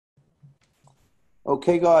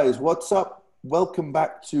Okay, guys, what's up? Welcome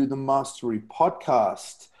back to the Mastery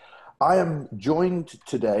Podcast. I am joined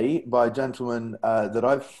today by a gentleman that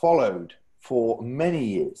I've followed for many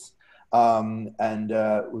years and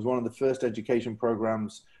was one of the first education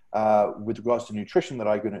programs with regards to nutrition that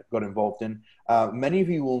I got involved in. Many of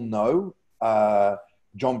you will know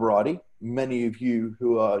John Berardi. Many of you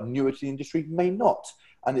who are newer to the industry may not.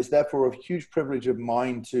 And it's therefore a huge privilege of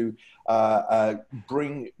mine to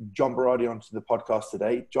bring John Berardi onto the podcast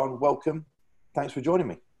today. John, welcome. Thanks for joining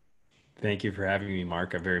me. Thank you for having me,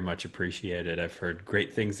 Mark. I very much appreciate it. I've heard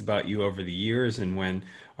great things about you over the years, and when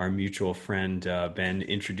our mutual friend Ben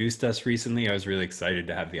introduced us recently, I was really excited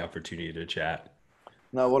to have the opportunity to chat.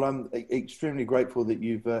 No, well, I'm extremely grateful that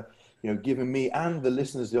you've given me and the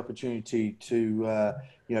listeners the opportunity to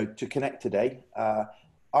connect today.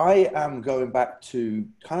 I am going back to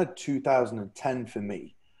kind of 2010 for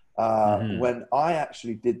me, Hmm. when I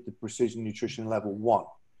actually did the Precision Nutrition Level 1.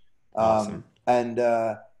 Awesome. And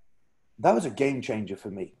that was a game changer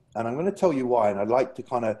for me. And I'm going to tell you why. And I'd like to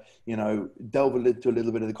kind of, delve into a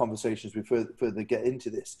little bit of the conversations before further get into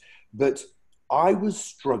this. But I was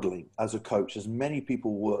struggling as a coach, as many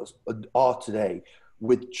people are today,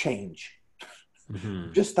 with change.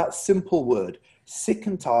 Hmm. Just that simple word, sick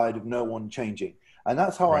and tired of no one changing. And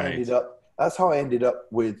that's how I ended Right. up. That's how I ended up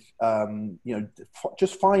with,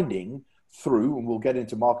 just finding through, and we'll get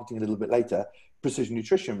into marketing a little bit later, precision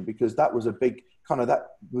nutrition, because that was a big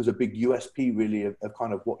USP really of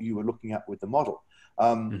kind of what you were looking at with the model. So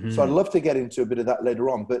I'd Hmm. love to get into a bit of that later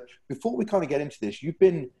on. But before we kind of get into this, you've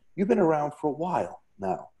been around for a while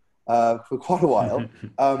now, for quite a while.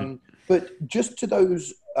 But just to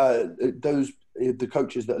those the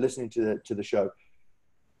coaches that are listening to the show,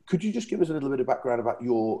 could you just give us a little bit of background about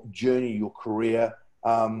your journey, your career,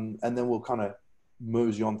 and then we'll kind of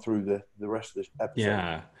mosey on through the rest of the episode.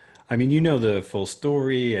 Yeah. I mean, you know the full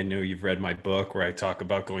story. I know you've read my book where I talk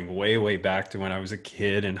about going way, way back to when I was a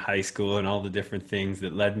kid in high school and all the different things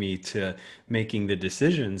that led me to making the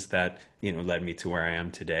decisions that, led me to where I am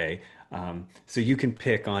today. So you can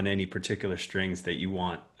pick on any particular strings that you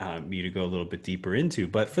want me to go a little bit deeper into.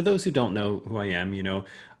 But for those who don't know who I am,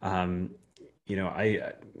 um,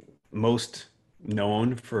 I most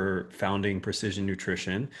known for founding Precision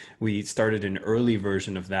Nutrition. We started an early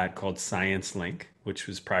version of that called Science Link, which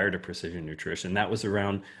was prior to Precision Nutrition. That was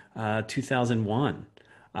around 2001,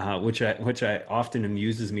 which I often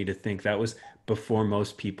amuses me to think that was before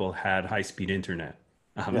most people had high-speed internet.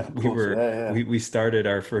 Yeah, of We course. were Yeah, yeah. we started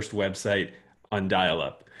our first website on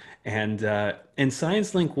dial-up. And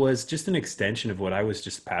Science Link was just an extension of what I was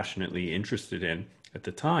just passionately interested in at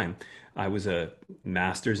the time. I was a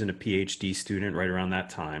master's and a PhD student right around that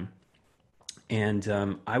time,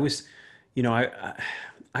 and I was, you know,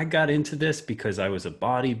 I got into this because I was a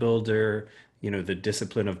bodybuilder. The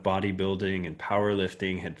discipline of bodybuilding and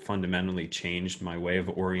powerlifting had fundamentally changed my way of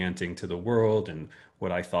orienting to the world and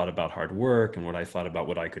what I thought about hard work and what I thought about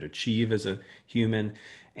what I could achieve as a human.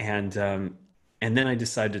 And and then I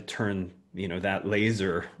decided to turn that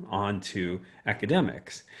laser onto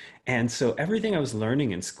academics. And so everything I was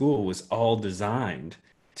learning in school was all designed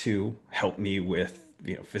to help me with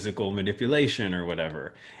physical manipulation or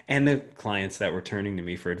whatever. And the clients that were turning to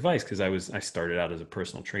me for advice, because I started out as a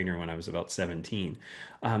personal trainer when I was about 17.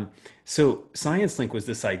 So Science Link was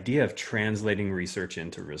this idea of translating research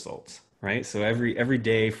into results, right? So every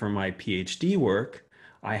day for my PhD work,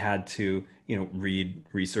 I had to read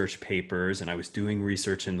research papers, and I was doing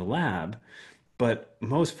research in the lab. But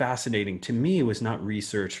most fascinating to me was not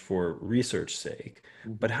research for research sake,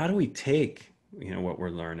 but Hmm. how do we take what we're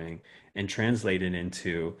learning and translate it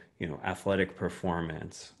into athletic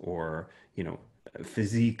performance, or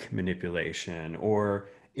physique manipulation, or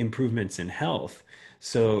improvements in health.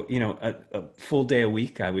 So a full day a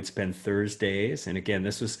week I would spend Thursdays, and again,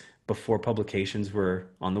 this was before publications were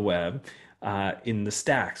on the web, in the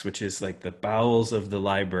stacks, which is like the bowels of the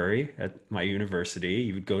library at my university.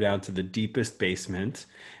 You would go down to the deepest basement,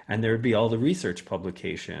 and there would be all the research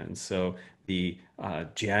publications. So the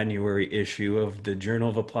January issue of the Journal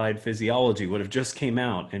of Applied Physiology would have just came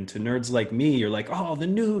out, and to nerds like me, you're like, "Oh, the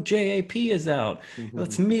new JAP is out.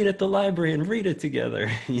 Let's Hmm. meet at the library and read it together,"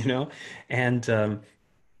 And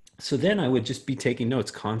so then I would just be taking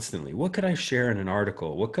notes constantly. What could I share in an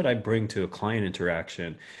article? What could I bring to a client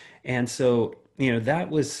interaction? And so, that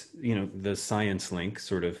was, the Science Link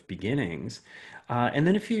sort of beginnings. And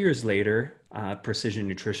then a few years later, Precision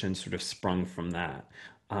Nutrition sort of sprung from that,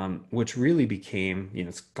 which really became,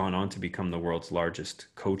 it's gone on to become the world's largest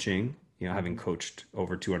coaching, having Hmm. coached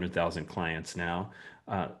over 200,000 clients now.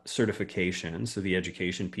 certification, so the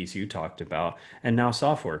education piece you talked about, and now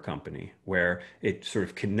software company, where it sort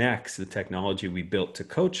of connects the technology we built to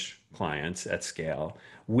coach clients at scale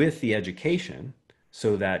with the education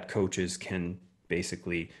so that coaches can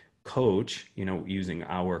basically coach, using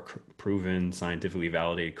our proven scientifically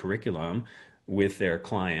validated curriculum with their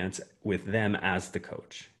clients, with them as the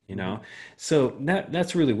coach, So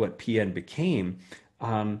that's really what PN became.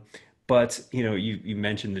 Um, but you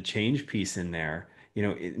mentioned the change piece in there.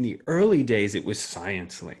 In the early days, it was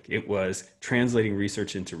science link. It was translating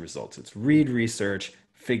research into results. It's read research,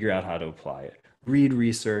 figure out how to apply it. Read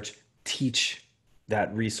research, teach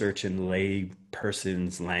that research in lay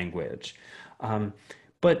person's language. Um,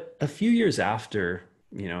 but a few years after,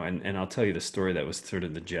 and I'll tell you the story that was sort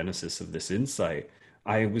of the genesis of this insight.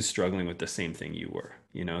 I was struggling with the same thing you were,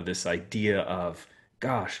 this idea of,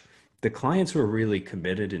 gosh, the clients who are really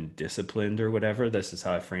committed and disciplined or whatever, this is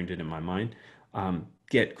how I framed it in my mind,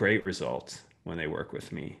 get great results when they work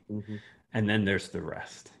with me. Hmm. And then there's the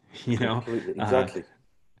rest, you know? Completely, Uh, exactly.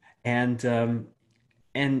 and, um,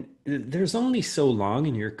 and there's only so long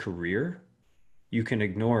in your career you can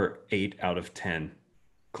ignore 8 out of 10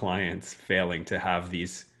 clients failing to have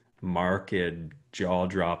these marked,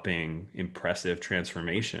 jaw-dropping, impressive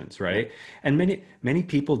transformations, Yeah, right? And many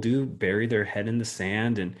people do bury their head in the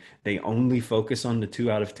sand and they only focus on the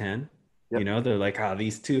 2 out of 10. yeah. They're like,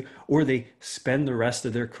 these two, or they spend the rest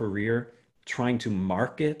of their career trying to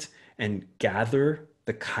market and gather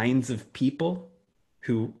the kinds of people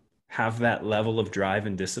who have that level of drive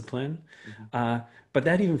and discipline. Hmm. Uh, but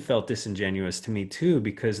that even felt disingenuous to me too,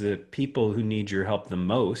 because the people who need your help the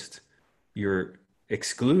most, you're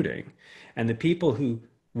excluding. And the people who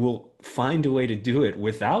will find a way to do it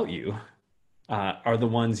without you are the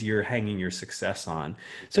ones you're hanging your success on.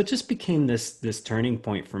 So it just became this turning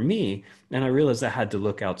point for me, and I realized I had to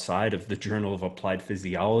look outside of the Journal of Applied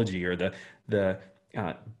Physiology or the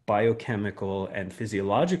biochemical and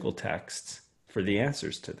physiological texts for the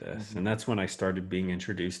answers to this. Hmm. And that's when I started being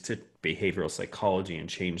introduced to behavioral psychology and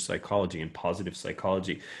change psychology and positive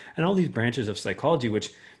psychology and all these branches of psychology,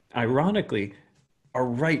 which ironically are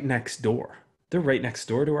right next door. They're right next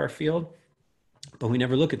door to our field, but we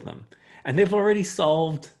never look at them. And they've already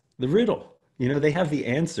solved the riddle. They have the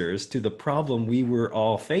answers to the problem we were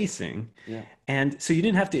all facing. Yeah. And so you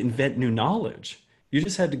didn't have to invent new knowledge. You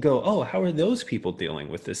just had to go, oh, how are those people dealing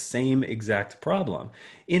with the same exact problem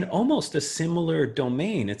in almost a similar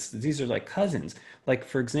domain? These are like cousins. Like,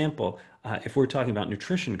 for example, if we're talking about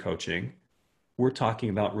nutrition coaching, we're talking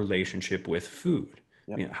about relationship with food,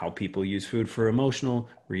 Yeah. how people use food for emotional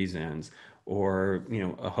reasons, or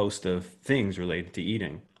a host of things related to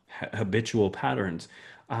eating, habitual patterns.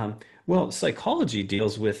 Well, psychology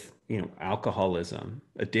deals with alcoholism,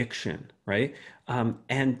 addiction, right?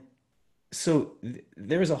 And so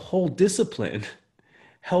there's a whole discipline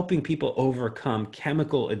helping people overcome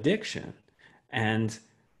chemical addiction. And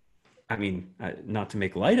I mean, not to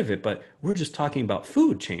make light of it, but we're just talking about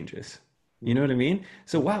food changes. You know Hmm. what I mean?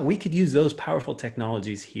 So, wow, we could use those powerful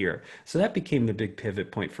technologies here. So that became the big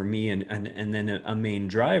pivot point for me, and then a main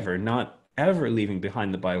driver, not ever leaving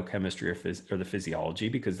behind the biochemistry or the physiology,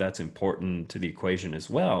 because that's important to the equation as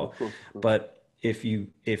Of well. course, of course. But if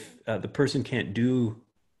the person can't do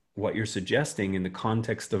what you're suggesting in the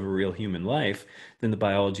context of a real human life, then the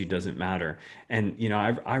biology doesn't matter. And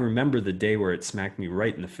I remember the day where it smacked me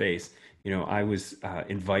right in the face. I was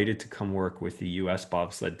invited to come work with the U.S.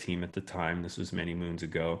 bobsled team at the time. This was many moons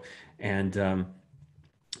ago, and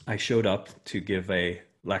I showed up to give a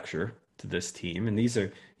lecture to this team. And these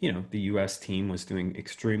are, the U.S. team was doing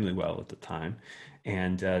extremely well at the time,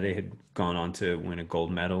 and they had gone on to win a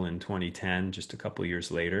gold medal in 2010, just a couple of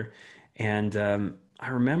years later. And I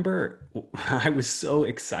remember I was so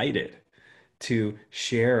excited to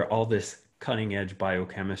share all this cutting edge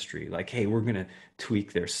biochemistry. Like, hey, we're going to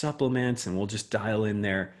tweak their supplements and we'll just dial in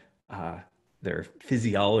their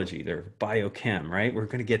physiology, their biochem, right? We're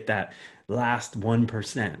going to get that last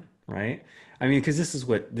 1%, right? I mean, because this is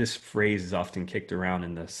what this phrase is often kicked around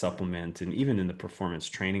in the supplement and even in the performance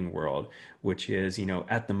training world, which is,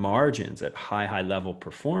 at the margins, at high level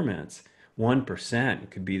performance, 1%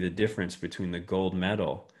 could be the difference between the gold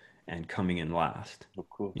medal and coming in last, Of you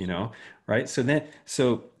course. know, right? So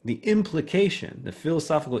the implication, the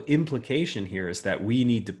philosophical implication here is that we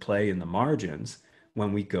need to play in the margins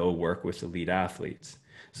when we go work with elite athletes.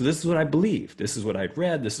 So this is what I believe. This is what I'd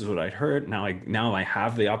read. This is what I'd heard. Now I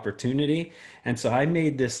have the opportunity. And so I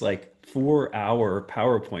made this like 4-hour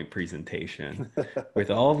PowerPoint presentation with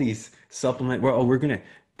all these supplement. Well, we're going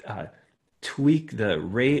to tweak the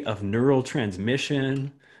rate of neural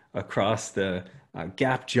transmission across the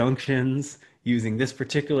gap junctions, using this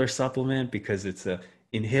particular supplement because it's a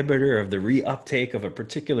inhibitor of the reuptake of a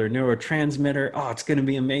particular neurotransmitter. Oh, it's going to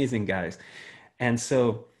be amazing, guys. And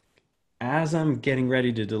so as I'm getting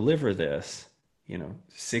ready to deliver this,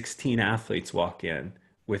 16 athletes walk in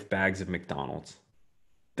with bags of McDonald's.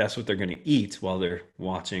 That's what they're going to eat while they're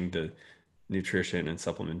watching the nutrition and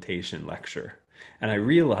supplementation lecture. And I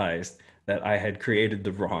realized that I had created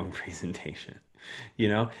the wrong presentation.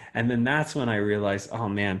 And then that's when I realized, oh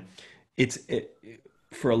man,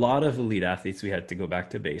 for a lot of elite athletes, we had to go back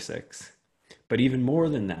to basics. But even more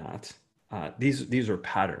than that, these are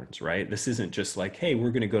patterns, right? This isn't just like, hey,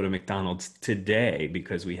 we're going to go to McDonald's today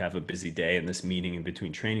because we have a busy day and this meeting in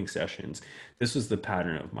between training sessions. This was the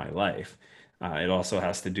pattern of my life. It also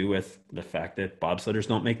has to do with the fact that bobsledders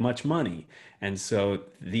don't make much money. And so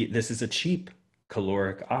this is a cheap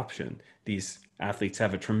caloric option. These athletes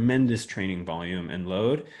have a tremendous training volume and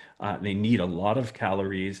load. They need a lot of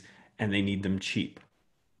calories and they need them cheap.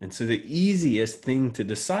 And so the easiest thing to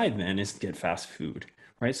decide then is to get fast food,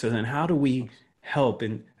 right? So then how do we help?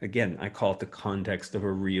 And again, I call it the context of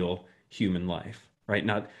a real human life, right?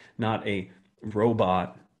 Not a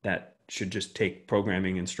robot that should just take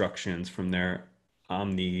programming instructions from their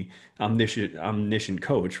omniscient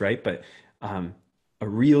coach, right? But a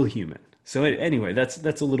real human. So anyway, that's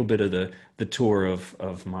a little bit of the tour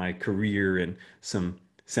of my career and some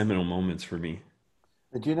seminal moments for me.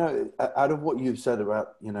 And out of what you've said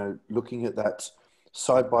about, looking at that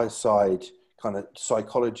side by side kind of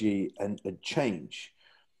psychology and change,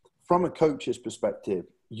 from a coach's perspective,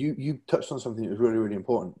 you touched on something that was really, really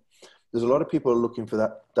important. There's a lot of people are looking for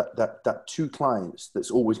that two clients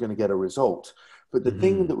that's always going to get a result. But the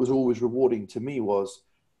thing that was always rewarding to me was,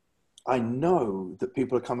 I know that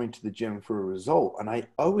people are coming to the gym for a result, and I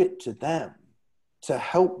owe it to them to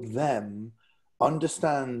help them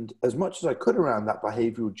understand as much as I could around that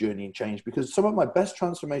behavioral journey and change, because some of my best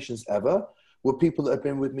transformations ever were people that had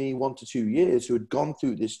been with me 1 to 2 years who had gone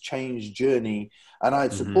through this change journey, and I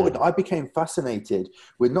had supported. I became fascinated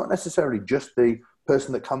with not necessarily just the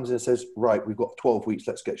person that comes in and says, right, we've got 12 weeks,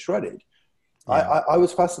 let's get shredded. Yeah. I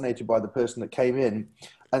was fascinated by the person that came in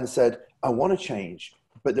and said, I want to change,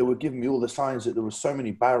 but they were giving me all the signs that there were so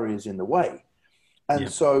many barriers in the way. And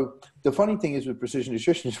so the funny thing is with Precision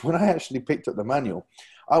Nutrition is when I actually picked up the manual,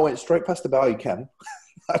 I went straight past the biochem.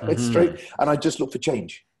 I went straight and I just looked for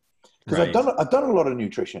change. Because I've done a lot of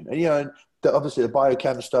nutrition. And, obviously the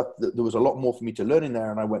biochem stuff, there was a lot more for me to learn in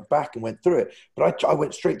there. And I went back and went through it. But I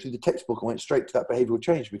went straight through the textbook and went straight to that behavioral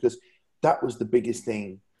change, because that was the biggest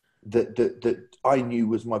thing that I knew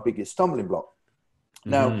was my biggest stumbling block.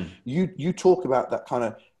 Now, you talk about that kind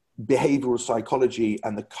of behavioral psychology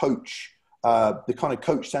and the kind of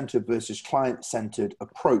coach-centered versus client-centered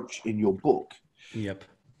approach in your book. Yep.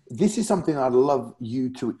 This is something I'd love you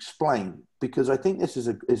to explain, because I think this is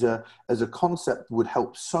a concept would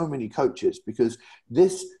help so many coaches, because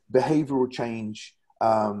this behavioral change,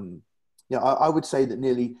 I would say that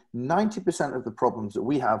nearly 90% of the problems that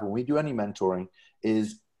we have when we do any mentoring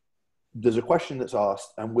is there's a question that's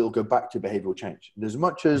asked and we'll go back to behavioral change. And as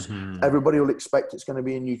much as everybody will expect it's going to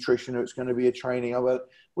be a nutrition or it's going to be a training, well,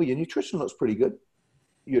 your nutrition looks pretty good.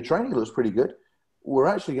 Your training looks pretty good. We're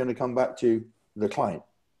actually going to come back to the client.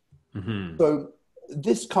 So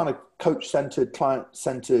this kind of coach-centered,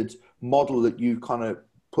 client-centered model that you kind of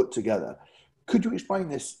put together, could you explain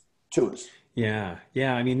this to us? Yeah.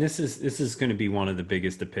 I mean, this is going to be one of the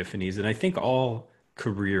biggest epiphanies. And I think all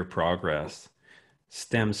career progress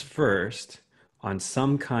stems first on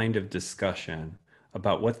some kind of discussion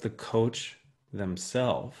about what the coach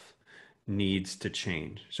themselves needs to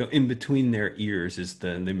change. So in between their ears is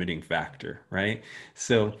the limiting factor, right?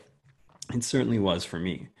 So it certainly was for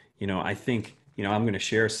me. I think, I'm going to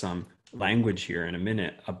share some language here in a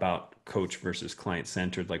minute about coach versus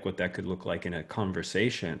client-centered, like what that could look like in a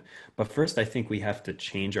conversation. But first, I think we have to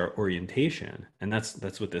change our orientation. And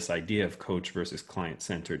that's what this idea of coach versus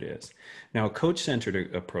client-centered is. Now, a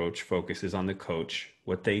coach-centered approach focuses on the coach,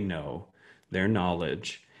 what they know, their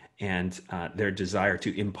knowledge, and their desire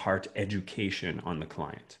to impart education on the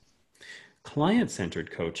client. Client-centered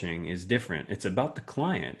coaching is different. It's about the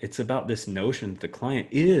client. It's about this notion that the client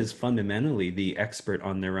is fundamentally the expert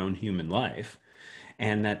on their own human life,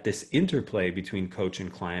 and that this interplay between coach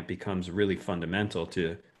and client becomes really fundamental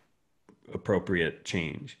to appropriate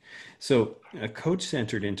change. So a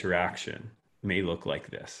coach-centered interaction may look like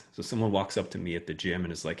this. So someone walks up to me at the gym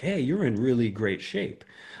and is like, hey, you're in really great shape.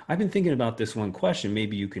 I've been thinking about this one question.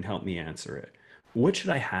 Maybe you can help me answer it. What should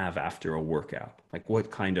I have after a workout? Like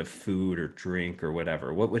what kind of food or drink or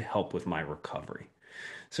whatever? What would help with my recovery?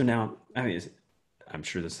 So now, I'm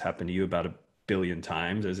sure this happened to you about a billion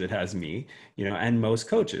times as it has me, and most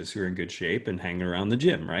coaches who are in good shape and hanging around the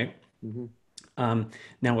gym, right? Mm-hmm.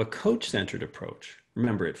 Now, a coach-centered approach,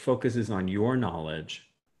 remember, it focuses on your knowledge,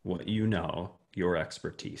 what you know, your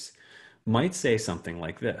expertise. Might say something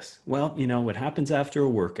like this. Well, what happens after a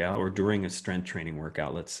workout or during a strength training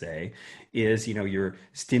workout, let's say, is, you're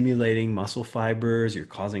stimulating muscle fibers, you're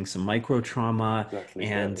causing some micro trauma, Exactly.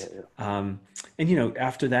 Yeah, and, yeah, yeah.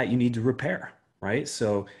 after that, you need to repair, right?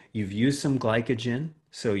 So you've used some glycogen,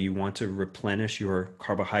 so you want to replenish your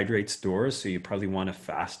carbohydrate stores. So you probably want a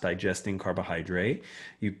fast digesting carbohydrate.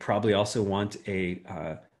 You probably also want a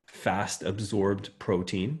fast absorbed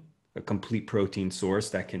protein, a complete protein source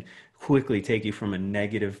that can quickly take you from a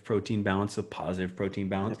negative protein balance to positive protein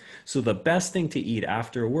balance. Yep. So the best thing to eat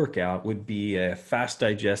after a workout would be a fast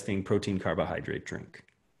digesting protein carbohydrate drink,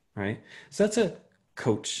 right? So that's a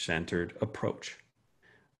coach centered approach.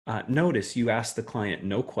 Notice you asked the client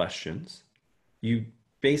no questions. You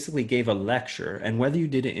basically gave a lecture, and whether you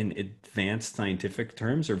did it in advanced scientific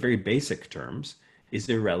terms or very basic terms is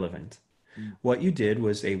irrelevant. Mm. What you did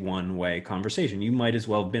was a one-way conversation. You might as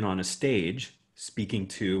well have been on a stage speaking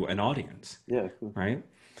to an audience, Yeah, cool. right?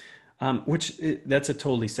 That's a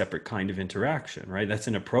totally separate kind of interaction, right? That's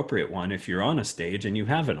an appropriate one if you're on a stage and you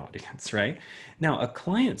have an audience, right? Now, a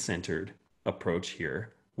client-centered approach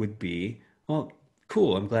here would be, well,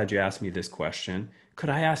 cool, I'm glad you asked me this question. Could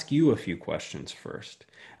I ask you a few questions first?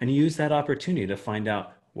 And use that opportunity to find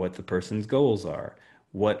out what the person's goals are,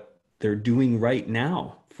 what they're doing right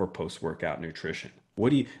now for post-workout nutrition.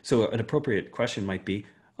 So an appropriate question might be,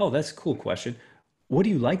 oh, that's a cool question. What do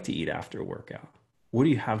you like to eat after a workout? What do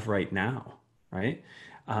you have right now? Right?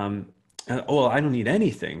 Oh, I don't need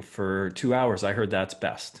anything for 2 hours. I heard that's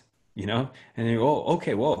best. And you go, oh,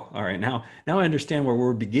 okay, well, all right, now I understand where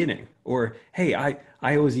we're beginning. Or, hey,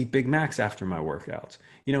 I always eat Big Macs after my workouts.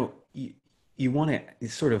 You want to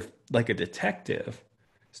sort of like a detective,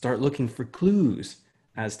 start looking for clues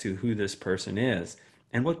as to who this person is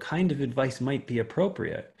and what kind of advice might be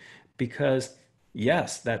appropriate. Because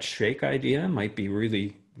yes, that shake idea might be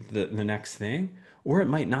really the next thing, or it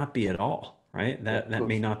might not be at all, right? Yeah, That of that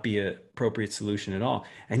may course. not be an appropriate solution at all.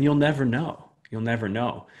 And you'll never know. You'll never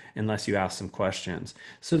know unless you ask some questions.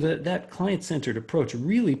 So that client-centered approach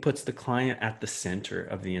really puts the client at the center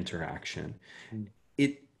of the interaction. Mm.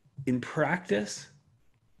 It, in practice,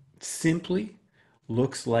 simply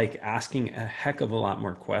looks like asking a heck of a lot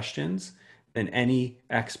more questions than any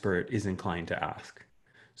expert is inclined to ask.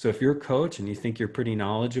 So if you're a coach and you think you're pretty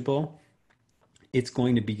knowledgeable, it's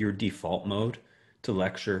going to be your default mode to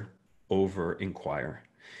lecture, over, inquire.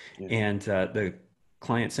 Yeah. And the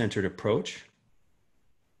client-centered approach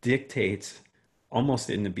dictates almost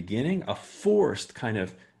in the beginning a forced kind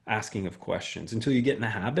of asking of questions until you get in the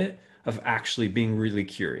habit of actually being really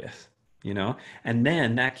curious, and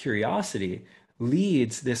then that curiosity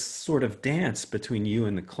leads this sort of dance between you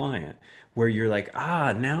and the client where you're like,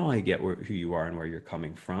 now I get who you are and where you're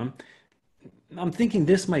coming from. I'm thinking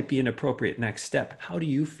this might be an appropriate next step. How do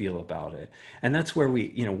you feel about it? And that's where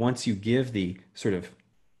once you give the sort of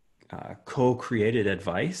co-created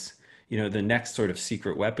advice, the next sort of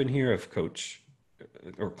secret weapon here of coach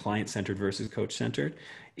or client-centered versus coach-centered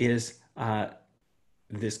is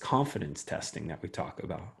this confidence testing that we talk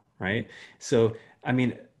about, right? So, I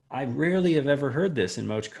mean, I rarely have ever heard this in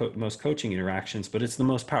most coaching interactions, but it's the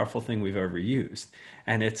most powerful thing we've ever used.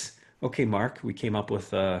 And it's, okay, Mark, we came up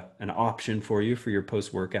with an option for you for your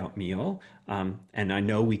post-workout meal. And I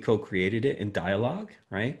know we co-created it in dialogue,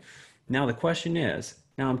 right? Now the question is,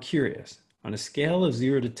 now I'm curious, on a scale of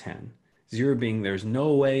 0 to 10, 0 being there's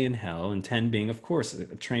no way in hell, and 10 being, of course, a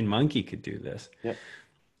trained monkey could do this. Yeah.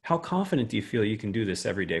 How confident do you feel you can do this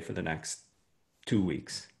every day for the next 2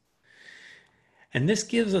 weeks? And this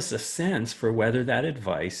gives us a sense for whether that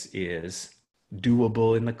advice is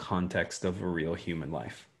doable in the context of a real human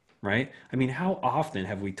life, right? I mean, how often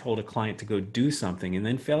have we told a client to go do something and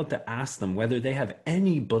then failed to ask them whether they have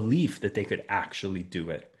any belief that they could actually do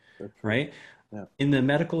it, That's true. right? Yeah. In the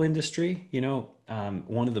medical industry,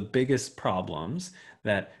 one of the biggest problems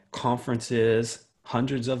that conferences,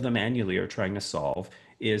 hundreds of them annually, are trying to solve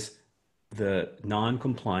is the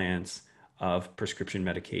non-compliance of prescription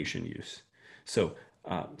medication use. So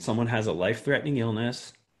someone has a life-threatening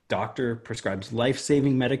illness, doctor prescribes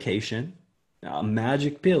life-saving medication, a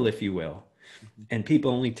magic pill, if you will, and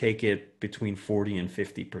people only take it between 40 and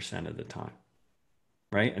 50% of the time,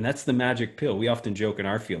 right? And that's the magic pill. We often joke in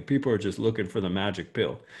our field, people are just looking for the magic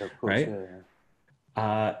pill, Of course. right? Yeah.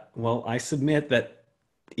 Yeah. Well, I submit that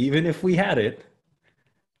even if we had it,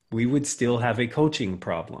 we would still have a coaching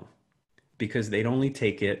problem because they'd only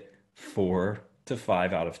take it 4 to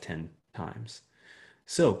 5 out of 10 times.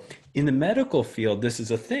 So in the medical field, this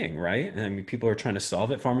is a thing, right? I mean, people are trying to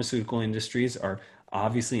solve it. Pharmaceutical industries are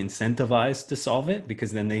obviously incentivized to solve it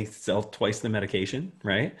because then they sell twice the medication,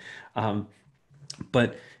 right? Um,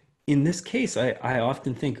 but in this case, I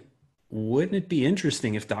often think, wouldn't it be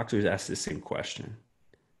interesting if doctors asked the same question?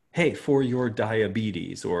 Hey, for your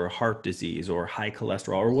diabetes or heart disease or high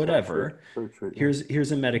cholesterol or So true. whatever, So true. Yeah.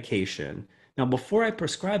 here's a medication. Now, before I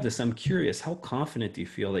prescribe this, I'm curious, how confident do you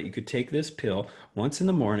feel that you could take this pill once in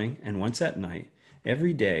the morning and once at night,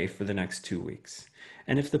 every day for the next 2 weeks?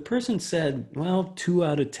 And if the person said, well, 2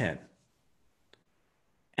 out of 10,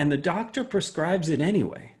 and the doctor prescribes it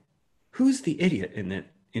anyway, who's the idiot in that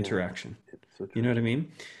Yeah. interaction? It's so You know true. what I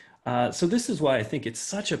mean? So this is why I think it's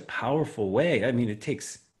such a powerful way. I mean, it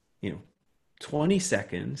takes, you know, 20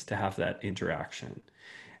 seconds to have that interaction.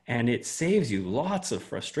 And it saves you lots of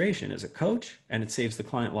frustration as a coach, and it saves the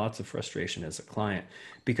client lots of frustration as a client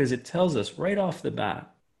because it tells us right off the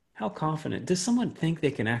bat, how confident does someone think they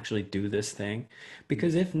can actually do this thing?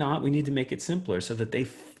 Because if not, we need to make it simpler so that they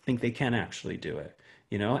think they can actually do it,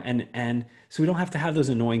 you know? And so we don't have to have those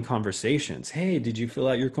annoying conversations. Hey, did you fill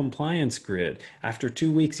out your compliance grid? After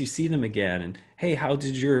 2 weeks, you see them again. And hey, how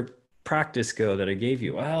did your practice go that I gave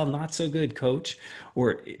you? Well, not so good, coach.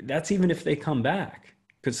 Or that's even if they come back,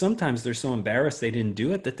 because sometimes they're so embarrassed they didn't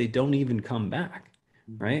do it that they don't even come back,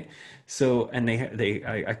 Mhm. right? So, and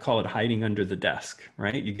I call it hiding under the desk,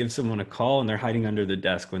 right? You give someone a call and they're hiding under the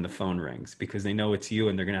desk when the phone rings because they know it's you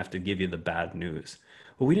and they're going to have to give you the bad news.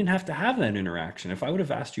 Well, we didn't have to have that interaction. If I would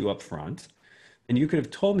have asked you up front, and you could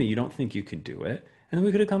have told me you don't think you could do it, and then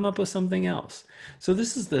we could have come up with something else. So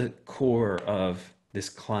this is the core of this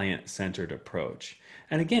client-centered approach.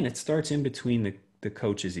 And again, it starts in between the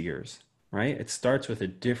coach's ears, right? It starts with a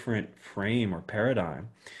different frame or paradigm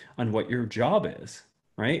on what your job is,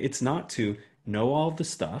 right? It's not to know all the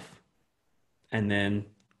stuff and then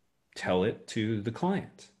tell it to the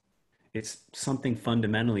client. It's something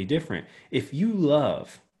fundamentally different. If you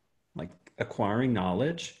love like acquiring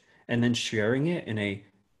knowledge and then sharing it in a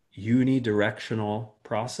unidirectional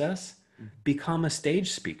process, become a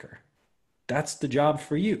stage speaker. That's the job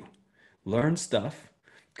for you. Learn stuff,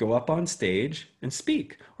 go up on stage and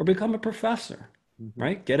speak, or become a professor, Mhm.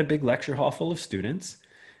 right? Get a big lecture hall full of students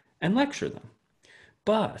and lecture them.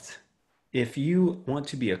 But if you want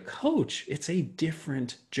to be a coach, it's a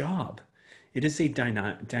different job. It is a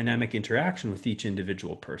dynamic interaction with each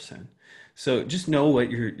individual person. So just know what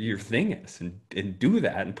your thing is and do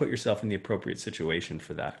that and put yourself in the appropriate situation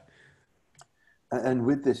for that. And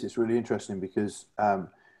with this, it's really interesting because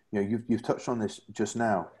you've touched on this just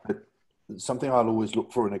now, but something I'll always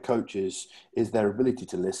look for in a coach is their ability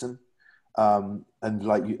to listen. And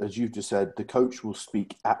like you, as you've just said, the coach will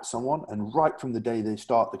speak at someone, and right from the day they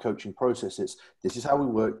start the coaching process, it's this is how we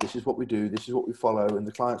work, this is what we do, this is what we follow, and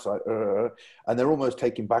the client's like, and they're almost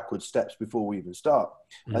taking backward steps before we even start.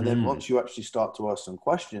 And then Mm, once you actually start to ask some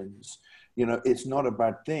questions, it's not a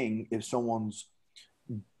bad thing if someone's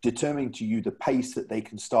determining to you the pace that they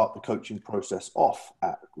can start the coaching process off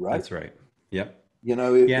at, right? that's right. Yep. You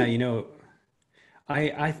know, it, Yeah, it,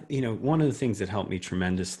 one of the things that helped me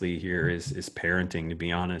tremendously here is parenting, to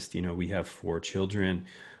be honest. We have 4 children.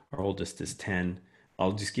 Our oldest is 10.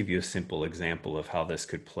 I'll just give you a simple example of how this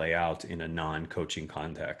could play out in a non-coaching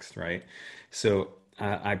context, right? So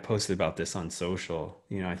I posted about this on social.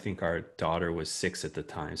 I think our daughter was 6 at the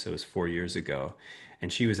time, so it was 4 years ago.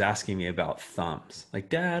 And she was asking me about thumbs. Like,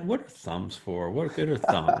 Dad, what are thumbs for? What good are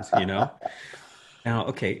thumbs? Now,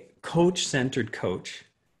 okay, coach-centered coach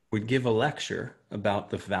would give a lecture about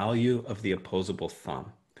the value of the opposable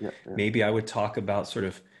thumb. yeah, yeah. Maybe I would talk about sort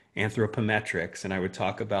of anthropometrics, and I would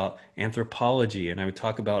talk about anthropology, and I would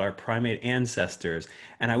talk about our primate ancestors,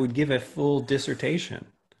 and I would give a full dissertation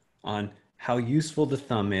on how useful the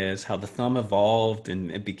thumb is, how the thumb evolved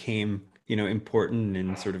and it became, important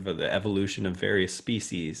in sort of the evolution of various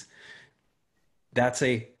species. That's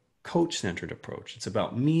a coach-centered approach. It's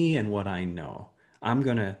about me and what I know. I'm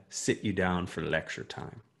going to sit you down for lecture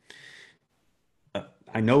time.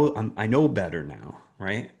 I know better now,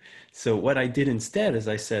 right? So what I did instead is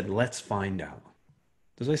I said, let's find out.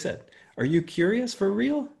 As I said, are you curious for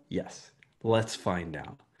real? Yes. Let's find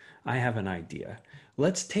out. I have an idea.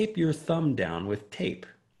 Let's tape your thumb down with tape,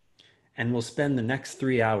 and we'll spend the next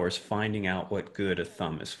 3 hours finding out what good a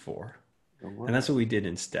thumb is for. Oh, And that's wow. what we did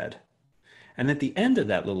instead. And at the end of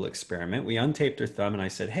that little experiment, we untaped her thumb and I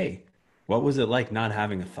said, hey, what was it like not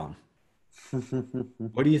having a thumb?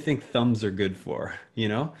 What do you think thumbs are good for?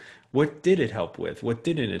 What did it help with? What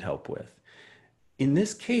didn't it help with? In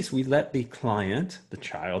this case, we let the client, the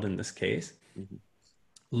child in this case, Mhm.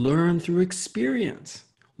 learn through experience,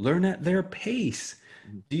 learn at their pace.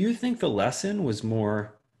 Mhm. Do you think the lesson was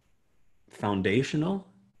more foundational,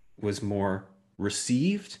 was more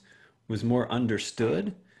received, was more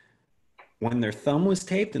understood when their thumb was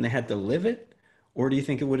taped and they had to live it? Or do you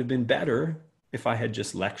think it would have been better if I had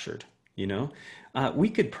just lectured? You know, we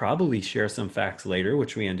could probably share some facts later,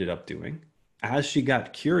 which we ended up doing. As she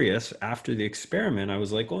got curious after the experiment, I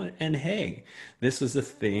was like, well, and hey, this was a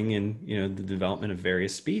thing in, the development of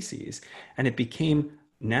various species. And it became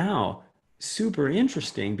now super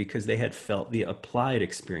interesting because they had felt the applied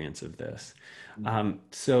experience of this.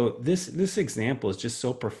 So this example is just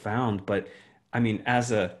so profound. But I mean,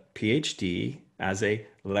 as a PhD, as a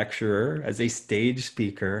lecturer, as a stage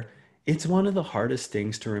speaker, it's one of the hardest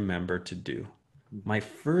things to remember to do. Mhm. My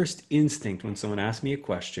first instinct when someone asks me a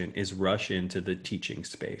question is rush into the teaching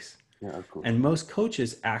space. Yeah, of course. And most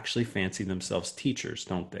coaches actually fancy themselves teachers,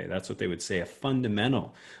 don't they? That's what they would say a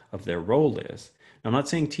fundamental of their role is. Now, I'm not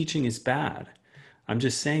saying teaching is bad. I'm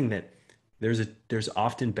just saying that there's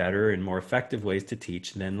often better and more effective ways to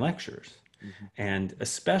teach than lectures. Mhm. And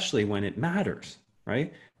especially when it matters,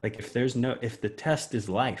 right? Like if the test is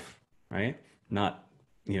life, right? Not,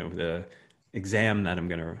 the exam that I'm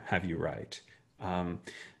going to have you write.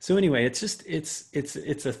 So anyway, it's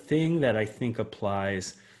a thing that I think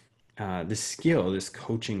applies, this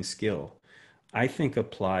coaching skill, I think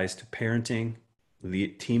applies to parenting,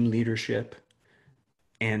 team leadership,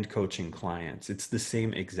 and coaching clients. It's the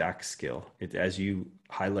same exact skill. As you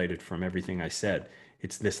highlighted from everything I said,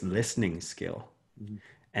 it's this listening skill. Mhm.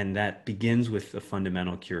 And that begins with the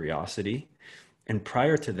fundamental curiosity. And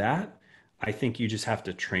prior to that, I think you just have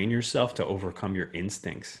to train yourself to overcome your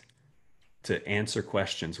instincts to answer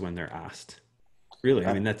questions when they're asked. Really, I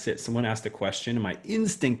Uh, mean, that's it. Someone asked a question, and my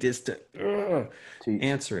instinct is to Teach.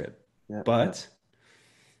 answer it. Yeah, yeah. But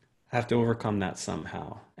I have to overcome that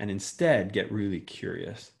somehow and instead get really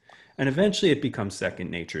curious. And eventually it becomes second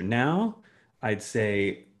nature. Now, I'd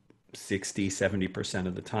say 60, 70%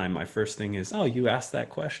 of the time, my first thing is, oh, you asked that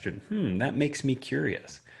question. That makes me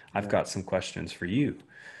curious. I've Yeah. got some questions for you.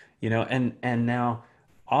 And now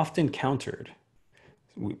often countered,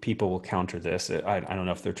 people will counter this. I don't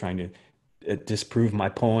know if they're trying to disprove my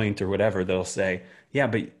point or whatever. They'll say, yeah,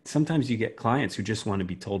 but sometimes you get clients who just want to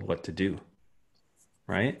be told what to do,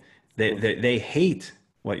 right? Of They, course. they, they hate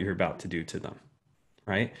what you're about to do to them,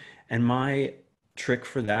 right? And my trick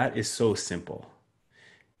for that is so simple.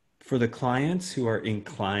 For the clients who are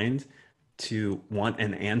inclined to want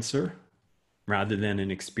an answer rather than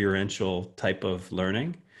an experiential type of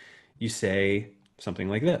learning, you say something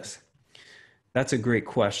like this. That's a great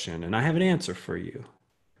question, and I have an answer for you.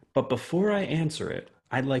 But before I answer it,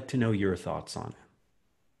 I'd like to know your thoughts on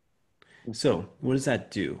it. So, what does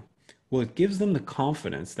that do? Well, it gives them the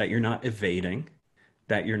confidence that you're not evading,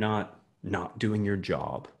 that you're not doing your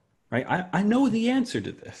job, right? I know the answer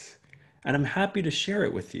to this, and I'm happy to share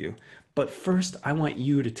it with you. But first, I want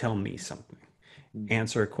you to tell me something, Mm.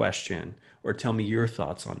 answer a question, or tell me your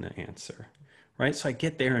thoughts on the answer, right? So I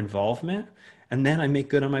get their involvement, and then I make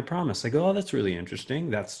good on my promise. I go, oh, that's really interesting.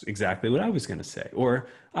 That's exactly what I was going to say. Or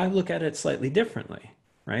I look at it slightly differently,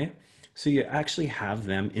 right? So you actually have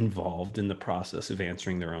them involved in the process of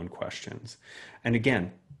answering their own questions. And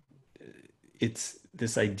again, it's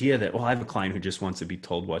this idea that, well, I have a client who just wants to be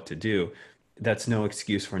told what to do. That's no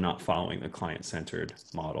excuse for not following the client-centered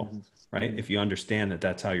model, Mhm. right? Mhm. If you understand that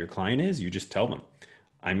that's how your client is, you just tell them,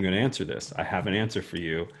 I'm going to answer this. I have an answer for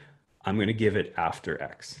you. I'm going to give it after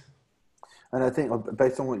X. And I think,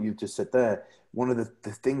 based on what you've just said there, one of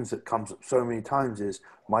the things that comes up so many times is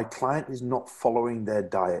my client is not following their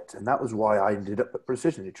diet. And that was why I ended up at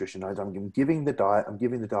Precision Nutrition. I'm giving the diet, I'm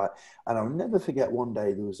giving the diet. And I'll never forget one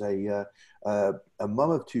day there was a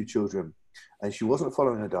mum of two children, and she wasn't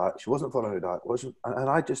following her diet. She wasn't following her diet. And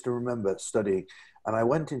I just remember studying. And I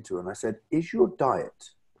went into her and I said, is your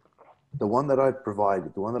diet, the one that I've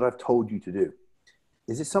provided, the one that I've told you to do,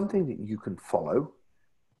 is it something that you can follow?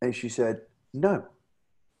 And she said, no.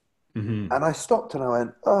 Mm-hmm. And I stopped and I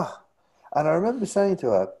went, oh. And I remember saying to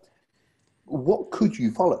her, what could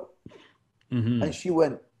you follow? And Mm-hmm. she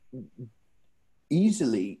went,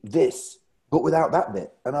 easily this, but without that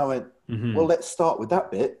bit. And I went, well, Mm-hmm. let's start with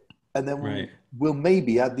that bit and then Right. we'll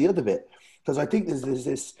maybe add the other bit. Because I think there's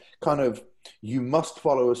this kind of, you must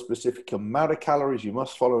follow a specific amount of calories, you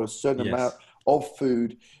must follow a certain amount Yes. of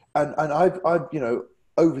food. And I've,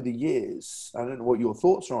 over the years, I don't know what your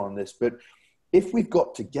thoughts are on this, but if we've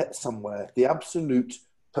got to get somewhere, the absolute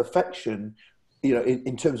perfection,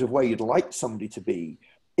 in terms of where you'd like somebody to be,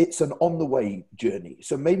 it's an on the way journey.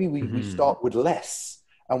 So maybe we Mm-hmm. start with less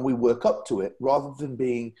and we work up to it rather than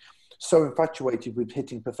being so infatuated with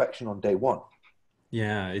hitting perfection on day one.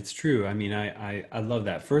 Yeah, it's true. I mean, I love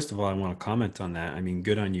that. First of all, I want to comment on that. I mean,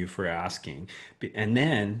 good on you for asking. And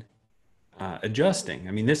then adjusting.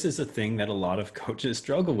 I mean, this is a thing that a lot of coaches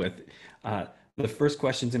struggle with. Uh, the first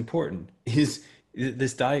question is important. Is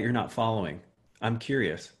this diet you're not following? I'm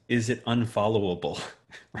curious. Is it unfollowable?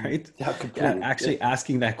 Right? Yeah, Yeah, completely. Yeah. actually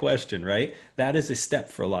asking that question, right? That is a step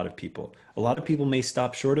for a lot of people. A lot of people may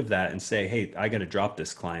stop short of that and say, hey, I got to drop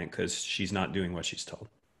this client because she's not doing what she's told,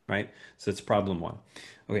 right? So it's problem one.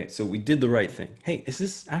 Okay, so we did the right thing. Hey, is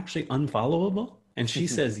this actually unfollowable? And she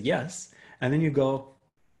says yes. And then you go,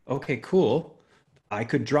 okay, cool. I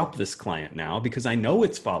could drop this client now because I know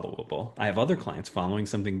it's followable. I have other clients following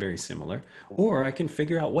something very similar, or I can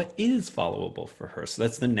figure out what is followable for her. So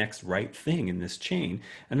that's the next right thing in this chain.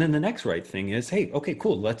 And then the next right thing is, hey, okay,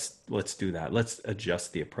 cool. Let's do that. Let's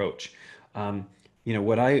adjust the approach. Um,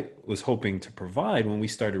 what I was hoping to provide when we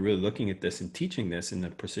started really looking at this and teaching this in the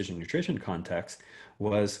precision nutrition context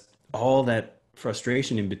was all that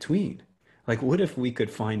frustration in between. Like, what if we could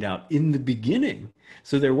find out in the beginning?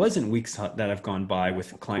 So there wasn't weeks that have gone by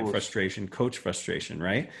with Of client course. frustration, coach frustration,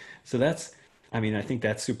 right? So that's, I mean, I think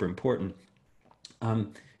that's super important.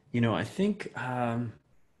 Um, I think,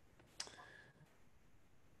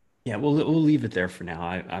 yeah, we'll leave it there for now.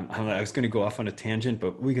 I was going to go off on a tangent,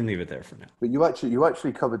 but we can leave it there for now. But you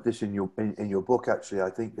actually covered this in your book. Actually, I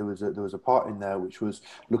think there was a part in there which was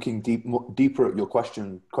looking deeper at your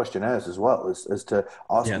questionnaires as well as to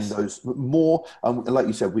asking Yes. those more. Like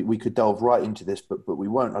you said, we could delve right into this, but we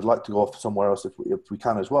won't. I'd like to go off somewhere else if we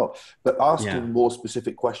can as well. But Yeah. asking more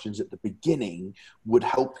specific questions at the beginning would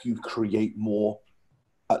help you create more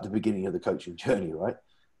at the beginning of the coaching journey, right?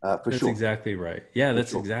 For That's sure, exactly right. Yeah, for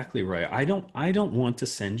that's sure. exactly right. I don't want to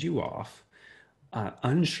send you off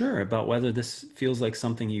unsure about whether this feels like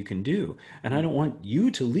something you can do. And I Mm, don't want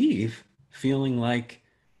you to leave feeling like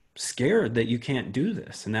scared that you can't do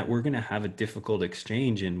this and that we're going to have a difficult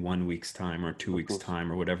exchange in 1 week's time or two of weeks' course.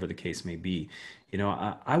 time or whatever the case may be.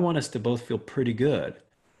 I want us to both feel pretty good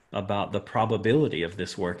about the probability of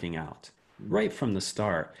this working out Mm, right from the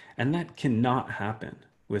start. And that cannot happen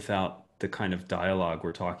without the kind of dialogue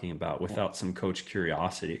we're talking about, yeah, without some coach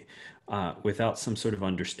curiosity, without some sort of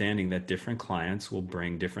understanding that different clients will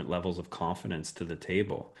bring different levels of confidence to the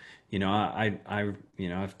table.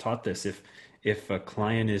 I've taught this. If a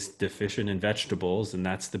client is deficient in vegetables and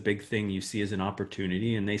that's the big thing you see as an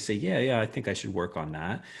opportunity, and they say, yeah, I think I should work on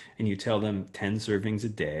that, and you tell them 10 servings a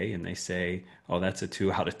day, and they say, oh, that's a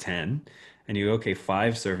 2 out of 10, and you go, okay,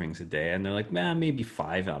 5 servings a day, and they're like, man, maybe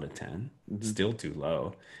 5 out of 10, hmm still too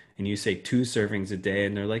low. And you say 2 servings a day,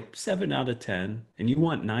 and they're like 7 out of 10, and you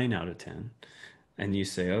want 9 out of 10, and you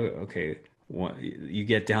say, oh, okay, you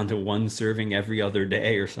get down to 1 serving every other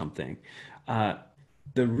day or something. Uh,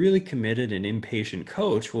 the really committed and impatient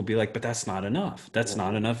coach will be like, but that's not enough. That's yeah,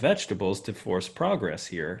 not enough vegetables to force progress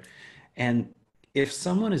here. And if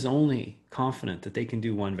someone is only confident that they can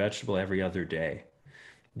do one vegetable every other day,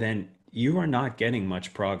 then you are not getting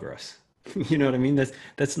much progress. You know what I mean?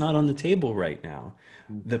 That's not on the table right now.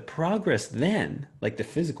 mm, The progress then, like the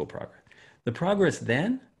physical progress, the progress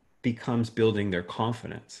then becomes building their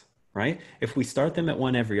confidence, right? If we start them at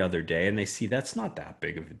one every other day and they see that's not that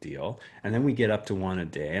big of a deal, and then we get up to one a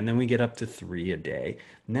day, and then we get up to 3 a day,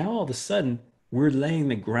 now all of a sudden we're laying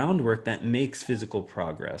the groundwork that makes physical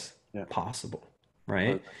progress yeah. possible,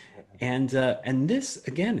 right? Progress. Yeah. And this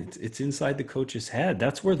again, it's inside the coach's head.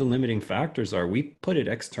 That's where the limiting factors are. We put it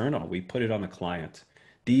external. We put it on the client.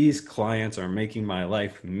 These clients are making my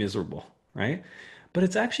life miserable, right? But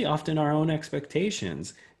it's actually often our own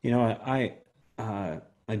expectations. You know,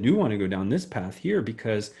 I do want to go down this path here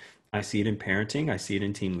because I see it in parenting, I see it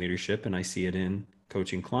in team leadership, and I see it in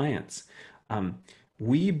coaching clients. Um,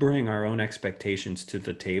 we bring our own expectations to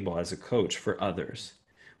the table as a coach for others.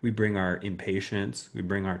 We bring our impatience, we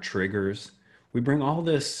bring our triggers, we bring all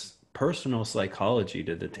this personal psychology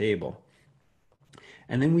to the table.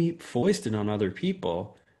 And then we foist it on other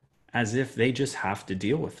people as if they just have to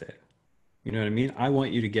deal with it. You know what I mean? I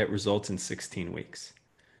want you to get results in 16 weeks.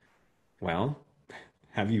 Well,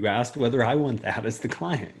 have you asked whether I want that as the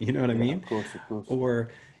client? You know what I Yeah, mean? of course, of course.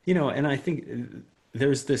 Or, and I think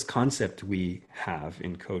there's this concept we have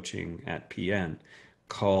in coaching at PN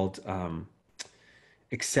called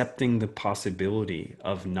accepting the possibility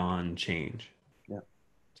of non-change. Yeah,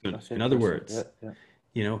 So that's in other interesting. Yeah, words, yeah.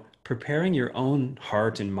 preparing your own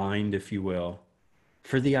heart and mind, if you will,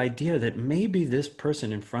 for the idea that maybe this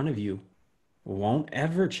person in front of you won't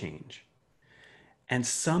ever change, and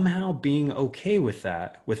somehow being okay with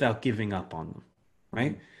that without giving up on them,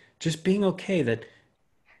 hmm right? Just being okay that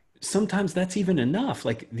sometimes that's even enough.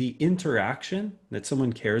 Like the interaction that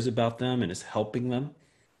someone cares about them and is helping them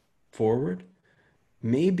forward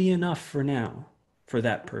may be enough for now for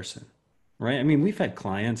that person, right? I mean, we've had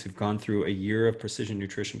clients who've gone through a year of precision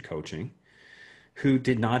nutrition coaching who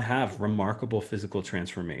did not have remarkable physical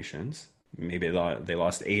transformations. Maybe they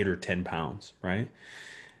lost 8 or 10 pounds, right?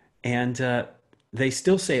 And they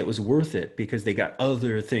still say it was worth it because they got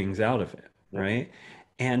other things out of it, Yeah. right?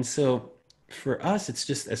 And so for us, it's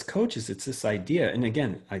just as coaches, it's this idea. And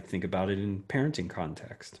again, I think about it in parenting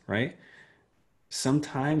context, right?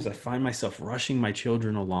 Sometimes I find myself rushing my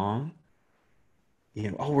children along,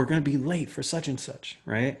 oh, we're going to be late for such and such,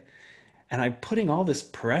 right? And I'm putting all this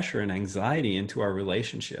pressure and anxiety into our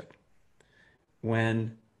relationship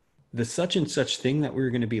when the such and such thing that we were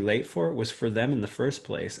going to be late for was for them in the first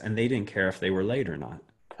place, and they didn't care if they were late or not.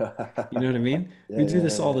 You know what I mean? Yeah, We do yeah,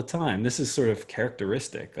 this all yeah. the time. This is sort of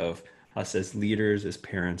characteristic of us as leaders, as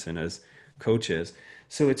parents, and as coaches.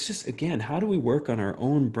 So it's just, again, how do we work on our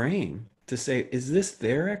own brain to say, is this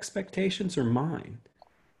their expectations or mine?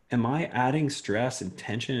 Am I adding stress and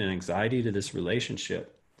tension and anxiety to this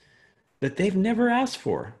relationship that they've never asked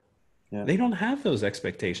for? Yeah. They don't have those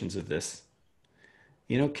expectations of this.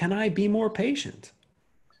 Can I be more patient?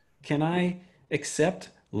 Can I accept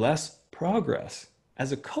less progress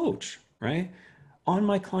as a coach, right? On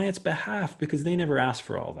my client's behalf because they never asked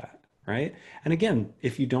for all that, right? And again,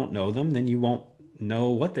 if you don't know them, then you won't know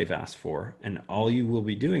what they've asked for. And all you will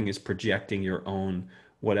be doing is projecting your own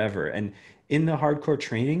whatever. And in the hardcore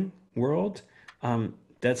training world,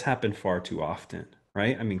 that's happened far too often,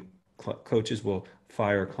 right? I mean, coaches will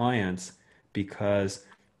fire clients because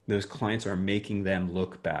those clients are making them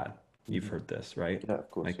look bad. You've Mhm. heard this, right? Yeah,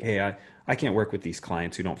 of course. Like, Yeah. hey, I can't work with these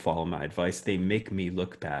clients who don't follow my advice. They make me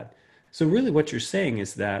look bad. So, really, what you're saying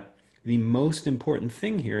is that the most important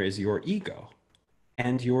thing here is your ego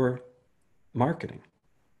and your marketing,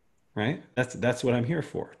 right? That's what I'm here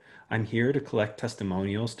for. I'm here to collect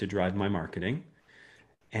testimonials to drive my marketing,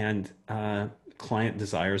 and client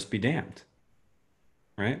desires be damned,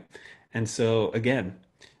 right? And so, again,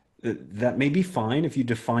 that may be fine if you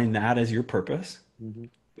define that as your purpose. Hmm.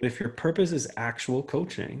 But if your purpose is actual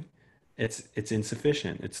coaching, it's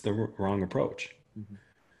insufficient. It's the wrong approach. Hmm.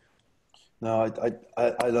 No,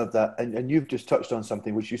 I love that. And you've just touched on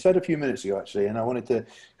something which you said a few minutes ago, actually. And I wanted to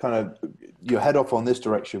kind of you head off on this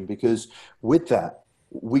direction because with that,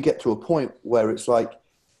 we get to a point where it's like,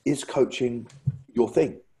 is coaching your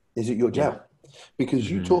thing? Is it your Yeah. jam? Because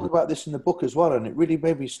you Hmm. talk about this in the book as well. And it really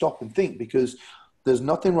made me stop and think because there's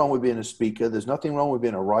nothing wrong with being a speaker. There's nothing wrong with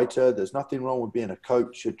being a writer. There's nothing wrong with being a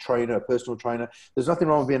coach, a trainer, a personal trainer. There's nothing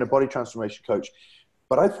wrong with being a body transformation coach.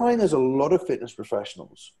 But I find there's a lot of fitness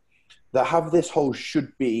professionals that have this whole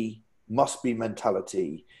should be, must be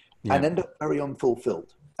mentality and Yeah. end up very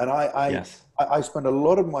unfulfilled. And Yes. I spend a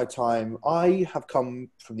lot of my time, I have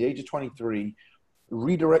come from the age of 23,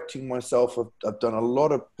 redirecting myself. I've done a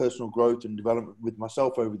lot of personal growth and development with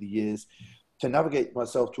myself over the years to navigate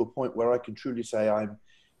myself to a point where I can truly say I'm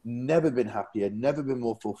never been happier, never been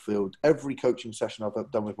more fulfilled. Every coaching session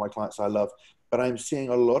I've done with my clients, I love, but I'm seeing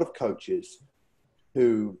a lot of coaches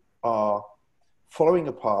who are following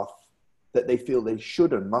a path that they feel they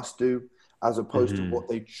should and must do, as opposed to Hmm. what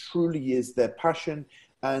they truly is their passion.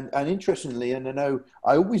 And interestingly, and I know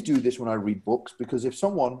I always do this when I read books, because if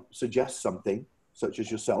someone suggests something, such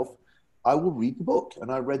as yourself, I will read the book.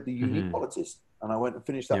 And I read The Unique Hmm. Qualities, and I went and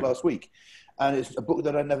finished that Yeah. last week. And it's a book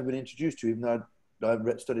that I'd never been introduced to, even though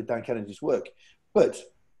I studied Dan Kennedy's work. But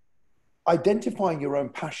identifying your own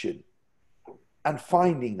passion and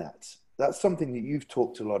finding that's something that you've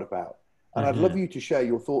talked a lot about. And I'd love Hmm. you to share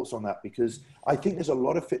your thoughts on that because I think there's a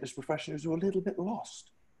lot of fitness professionals who are a little bit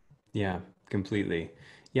lost. Yeah. Completely.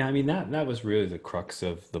 Yeah. I mean, that was really the crux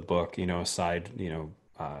of the book, aside,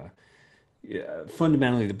 yeah,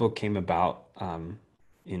 fundamentally, the book came about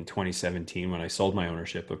in 2017 when I sold my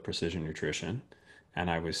ownership of Precision Nutrition. And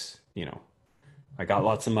I got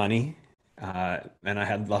lots of money, and I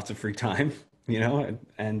had lots of free time,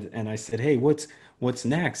 and I said, hey, what's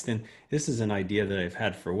next? And this is an idea that I've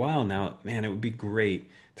had for a while now. Man, it would be great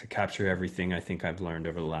to capture everything I think I've learned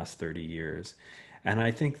over the last 30 years. And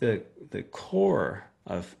I think the core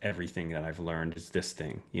of everything that I've learned is this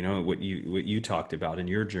thing, what you talked about in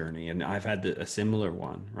your journey, and I've had a similar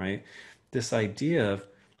one, right? This idea of,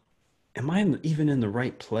 am I even in the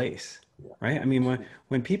right place? Right? I mean,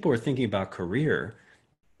 when people are thinking about career,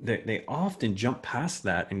 they often jump past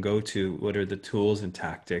that and go to what are the tools and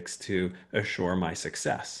tactics to assure my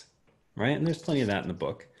success, right? And there's plenty of that in the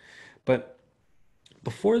book. But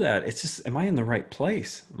before that, it's just, am I in the right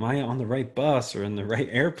place? Am I on the right bus or in the right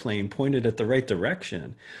airplane pointed at the right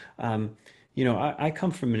direction? Um, I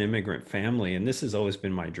come from an immigrant family, and this has always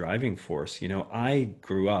been my driving force. I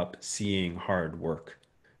grew up seeing hard work.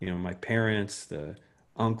 My parents, the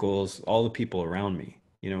uncles, all the people around me,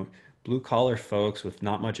 blue collar folks with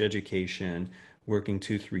not much education, working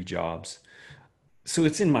two, three jobs. So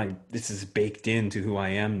this is baked into who I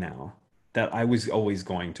am now, that I was always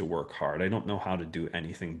going to work hard. I don't know how to do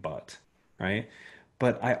anything but, right?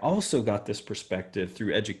 But I also got this perspective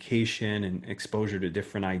through education and exposure to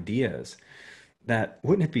different ideas, that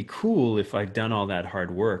wouldn't it be cool if I'd done all that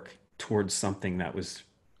hard work towards something that was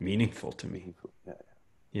meaningful to me? Yeah.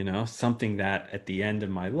 Something that at the end of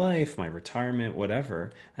my life, my retirement,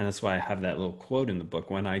 whatever. And that's why I have that little quote in the book: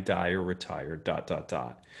 when I die or retire, dot, dot,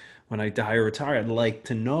 dot. When I die or retire, I'd like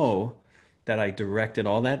to know that I directed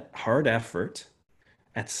all that hard effort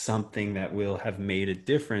at something that will have made a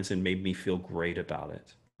difference and made me feel great about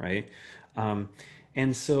it. Right. Um,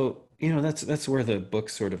 and so, that's where the book,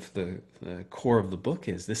 sort of the core of the book,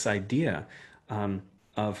 is this idea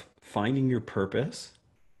of finding your purpose,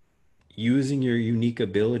 using your unique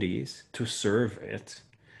abilities to serve it,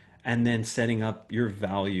 and then setting up your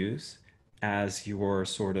values as your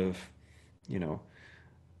sort of, you know,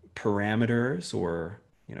 parameters, or,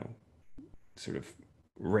 sort of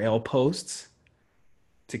rail posts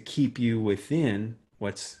to keep you within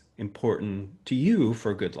what's important to you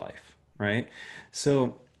for a good life, right?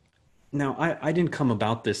 So now I didn't come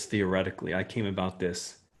about this theoretically. I came about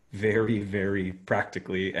this very, very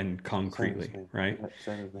practically and Same as concretely, me. right? Yeah,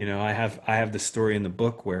 same as me. I have the story in the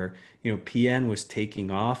book where, PN was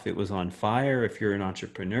taking off. It was on fire. If you're an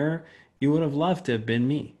entrepreneur, you would have loved to have been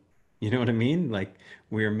me. You know what I mean? Like,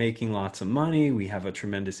 we're making lots of money. We have a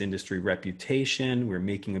tremendous industry reputation. We're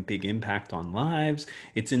making a big impact on lives.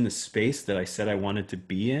 It's in the space that I said I wanted to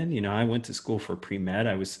be in. I went to school for pre-med.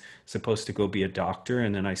 I was supposed to go be a doctor,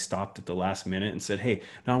 and then I stopped at the last minute and said, "Hey,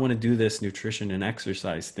 now I want to do this nutrition and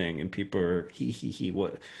exercise thing." And people are, he,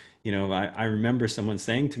 what? I remember someone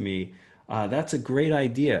saying to me, "That's a great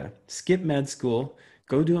idea. Skip med school,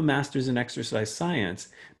 go do a master's in exercise science,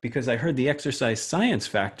 because I heard the exercise science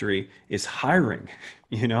factory is hiring."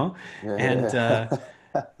 you know, and Yeah.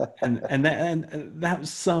 that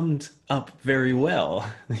summed up very well,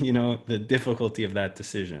 the difficulty of that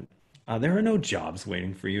decision. There are no jobs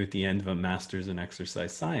waiting for you at the end of a master's in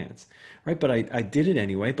exercise science, right? But I did it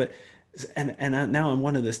anyway. But now I'm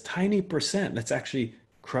one of this tiny percent that's actually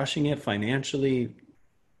crushing it financially,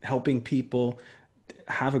 helping people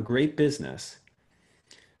have a great business.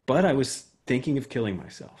 But I was thinking of killing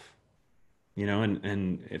myself,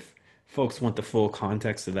 and if folks want the full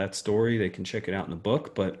context of that story, they can check it out in the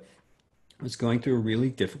book. But I was going through a really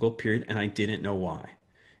difficult period, and I didn't know why.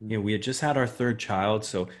 We had just had our third child,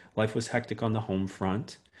 so life was hectic on the home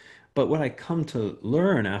front. But what I come to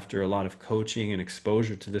learn after a lot of coaching and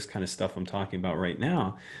exposure to this kind of stuff I'm talking about right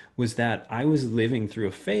now was that I was living through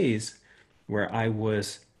a phase where I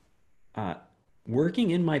was uh,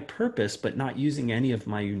 working in my purpose, but not using any of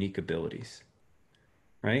my unique abilities,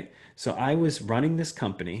 right? So I was running this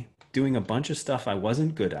company, doing a bunch of stuff I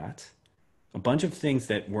wasn't good at, a bunch of things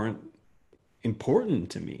that weren't important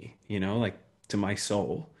to me, like to my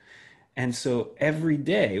soul. And so every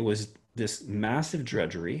day was this massive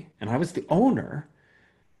drudgery, and I was the owner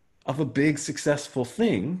of a big successful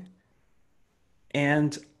thing,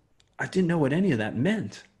 and I didn't know what any of that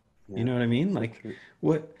meant. You Yeah, know what I mean? so Like, true.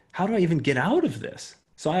 how do I even get out of this?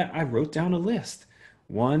 So I wrote down a list.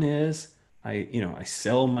 One is I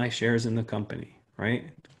sell my shares in the company, right?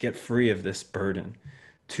 Get free of this burden.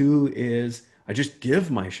 Two is I just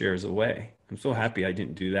give my shares away. I'm so happy I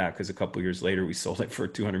didn't do that, because a couple years later we sold it for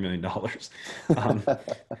 $200 million. Um,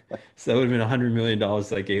 so that would have been $100 million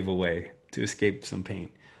I gave away to escape some pain.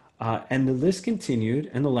 And the list continued,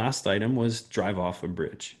 and the last item was drive off a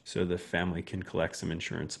bridge so the family can collect some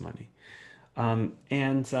insurance money.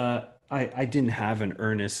 And I didn't have an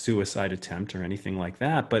earnest suicide attempt or anything like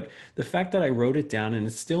that, but the fact that I wrote it down, and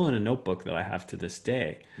it's still in a notebook that I have to this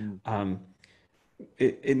day, Mm.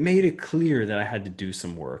 it made it clear that I had to do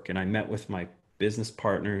some work. And I met with my business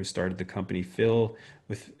partner who started the company, Phil.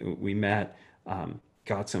 We met,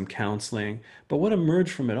 got some counseling. But what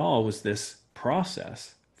emerged from it all was this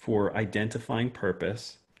process for identifying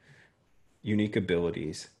purpose, unique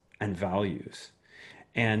abilities, and values.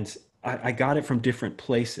 And I got it from different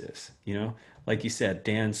places. Like you said,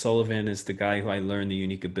 Dan Sullivan is the guy who I learned the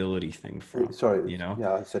unique ability thing from. Sorry, you know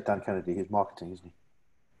yeah, I said Dan Kennedy. He's marketing, isn't he?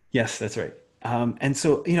 Yes, that's right. And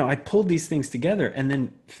so, I pulled these things together, and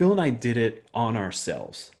then Phil and I did it on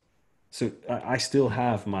ourselves. So I still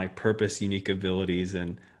have my purpose, unique abilities,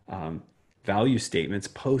 and um, value statements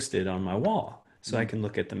posted on my wall. So I Mm. can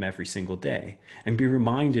look at them every single day and be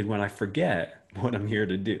reminded when I forget what I'm here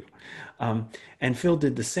to do. Um, and Phil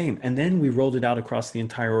did the same. And then we rolled it out across the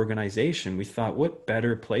entire organization. We thought, what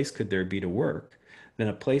better place could there be to work than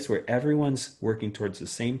a place where everyone's working towards the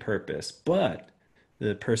same purpose, but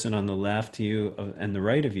the person on the left of you and the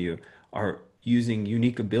right of you are using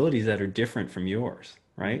unique abilities that are different from yours,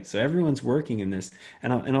 Mm. right? So everyone's working in this,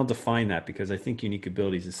 and I'll define that because I think unique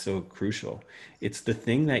abilities is so crucial. It's the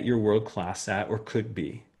thing that you're world class at or could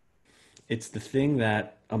be. It's the thing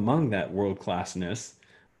that among that world classness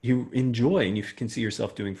you enjoy and you can see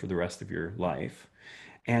yourself doing for the rest of your life.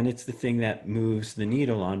 And it's the thing that moves the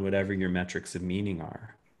needle on whatever your metrics of meaning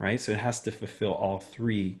are, right? So it has to fulfill all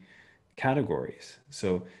three categories.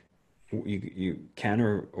 So you can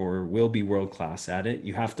or will be world class at it.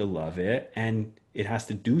 You have to love it, and it has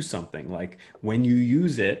to do something. Like when you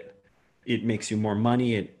use it, it makes you more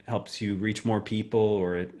money. It helps you reach more people,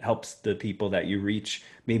 or it helps the people that you reach,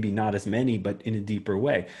 maybe not as many, but in a deeper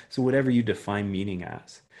way. So whatever you define meaning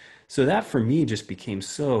as. So that for me just became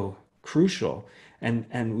so crucial.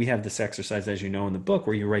 And we have this exercise, as you know, in the book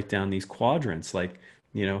where you write down these quadrants, like,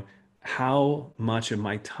 you know, how much of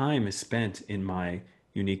my time is spent in my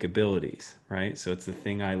unique abilities, right? So it's the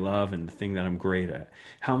thing I love and the thing that I'm great at.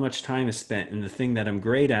 How much time is spent in the thing that I'm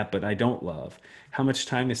great at, but I don't love? How much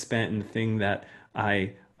time is spent in the thing that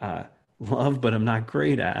I love, but I'm not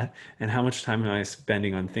great at? And how much time am I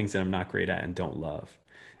spending on things that I'm not great at and don't love?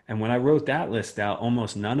 And when I wrote that list out,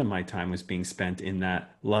 almost none of my time was being spent in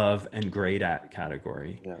that love and great at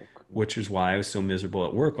category, Yeah. which is why I was so miserable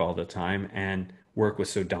at work all the time. And work was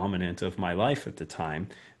so dominant of my life at the time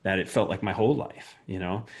that it felt like my whole life, you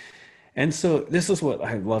know? And so this is what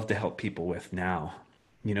I love to help people with now.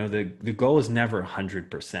 You know, the goal is never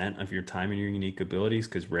 100% of your time and your unique abilities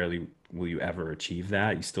because rarely will you ever achieve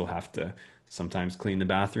that. You still have to sometimes clean the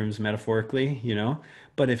bathrooms metaphorically, you know.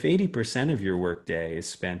 But if 80% of your workday is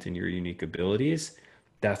spent in your unique abilities,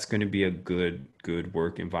 that's going to be a good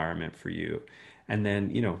work environment for you. And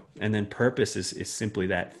then, you know, and then purpose is simply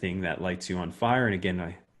that thing that lights you on fire. And again,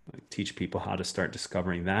 I teach people how to start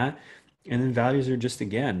discovering that. And then values are just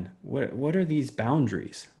again, what are these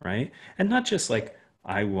boundaries, right? And not just like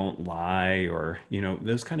I won't lie or you know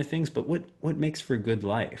those kind of things, but what makes for a good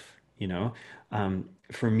life, you know?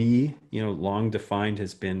 For me, you know, long defined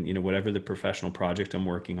has been you know whatever the professional project I'm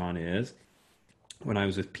working on is. When I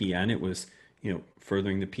was with PN, it was you know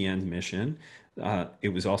furthering the PN's mission. It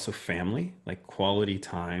was also family, like quality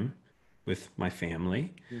time with my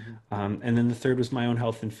family. Mhm. And then the third was my own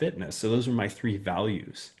health and fitness. So those were my three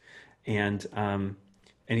values. And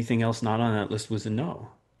anything else not on that list was a no.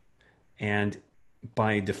 And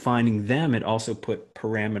by defining them, it also put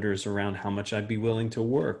parameters around how much I'd be willing to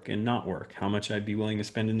work and not work, how much I'd be willing to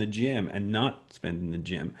spend in the gym and not spend in the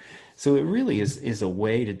gym. So it really is a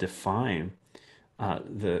way to define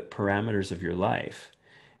the parameters of your life.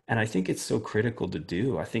 And I think it's so critical to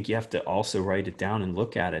do. I think you have to also write it down and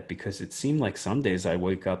look at it because it seemed like some days I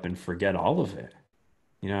wake up and forget all of it.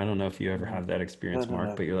 You know, I don't know if you ever Mhm. have that No, experience, no, Mark,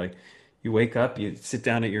 no. but you're like, you wake up, you sit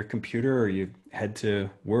down at your computer or you head to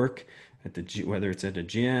work at whether it's at a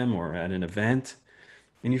gym or at an event,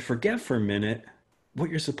 and you forget for a minute what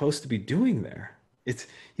you're supposed to be doing there. It's,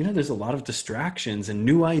 you know, there's a lot of distractions and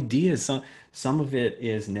new ideas. Some of it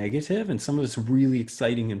is negative and some of it's really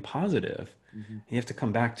exciting and positive. Mhm. You have to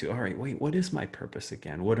come back to, all right, wait, what is my purpose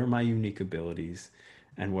again? What are my unique abilities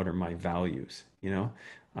and what are my values? You know,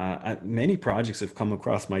 many projects have come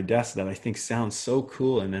across my desk that I think sound so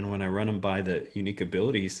cool. And then when I run them by the unique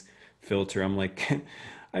abilities filter, I'm like,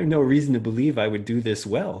 I have no reason to believe I would do this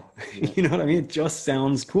well. Yeah. You know what I mean? It just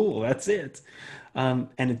sounds cool. That's it. And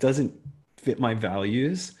it doesn't fit my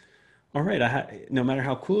values. All right. No matter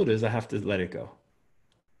how cool it is, I have to let it go.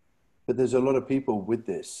 But there's a lot of people with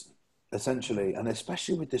this, essentially, and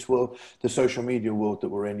especially with this world, the social media world that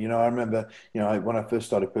we're in. You know, I remember, when I first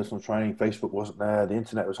started personal training, Facebook wasn't there, the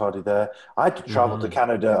internet was hardly there. I had to travel to Hmm.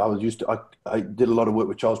 Canada. I did a lot of work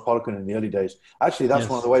with Charles Poliquin in the early days. Actually, that's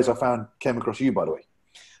one of the Yes. ways came across you, by the way,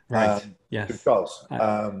 Right. through Yes. Charles.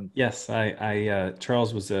 Yes.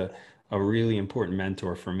 Charles was a really important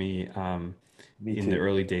mentor for me Me in the too.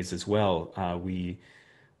 early days as well.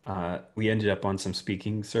 We ended up on some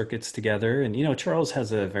speaking circuits together, and you know, Charles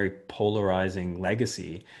has a very polarizing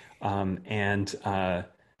legacy. And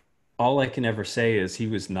all I can ever say is he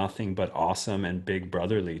was nothing but awesome and big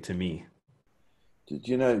brotherly to me. Did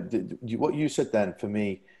you know what you said then for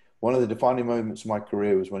me? one of the defining moments of my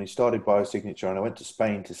career was when he started biosignature, and I went to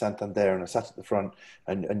Spain to Santander, and I sat at the front,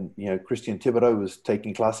 and Christian Thibodeau was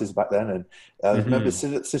taking classes back then, and I remember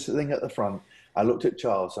Hmm. sitting at the front. I looked at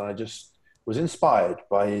Charles, and I just was inspired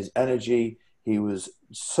by his energy. He was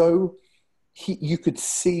so you could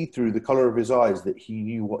see through the color of his eyes that he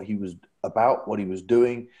knew what he was about, what he was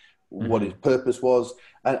doing, what his Hmm. purpose was.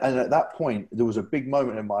 And at that point, there was a big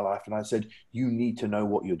moment in my life, and I said, "You need to know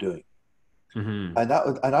what you're doing." Hmm.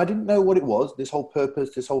 And I didn't know what it was. This whole purpose,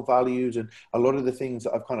 this whole values, and a lot of the things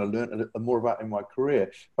that I've kind of learned more about in my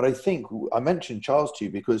career. But I think I mentioned Charles to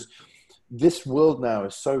you because this world now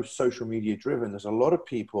is so social media driven. There's a lot of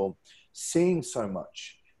people seeing so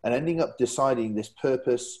much and ending up deciding this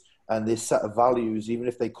purpose and this set of values, even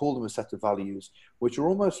if they call them a set of values, which are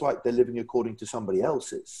almost like they're living according to somebody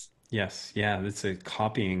else's. Yes, yeah, it's a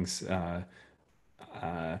copying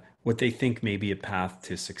what they think may be a path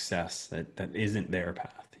to success that isn't their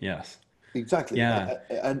path. Yes, Exactly. yeah.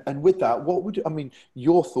 And with that, what would, I mean,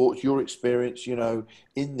 your thoughts, your experience,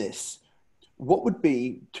 in this, what would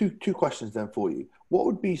be two questions then for you? What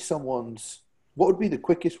would be the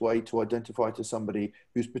quickest way to identify to somebody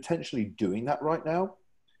who's potentially doing that right now?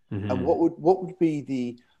 And Hmm. what would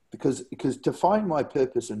be because to find my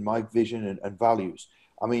purpose and my vision and values,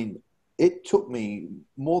 I mean, it took me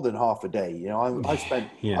more than half a day. Yeah,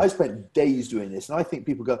 I spent days doing this, and I think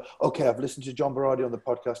people go, okay, I've listened to John Berardi on the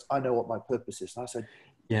podcast, I know what my purpose is. And I said,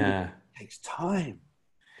 dude, yeah. it takes time.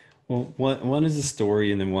 Well, one is a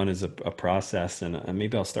story, and then one is a process. And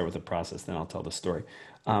maybe I'll start with the process, then I'll tell the story.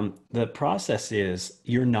 The process is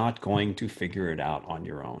you're not going to figure it out on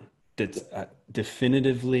your own. That's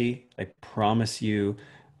definitively, I promise you.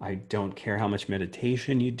 I don't care how much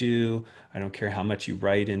meditation you do. I don't care how much you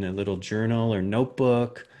write in a little journal or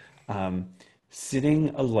notebook. Um, Sitting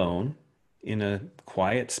alone in a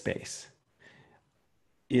quiet space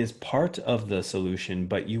is part of the solution,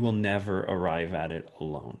 but you will never arrive at it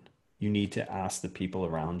alone. You need to ask the people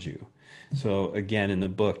around you. So again, in the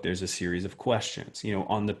book, there's a series of questions.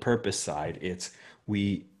 On the purpose side, it's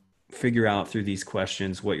we figure out through these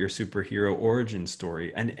questions what your superhero origin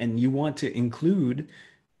story, and you want to include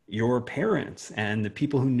your parents and the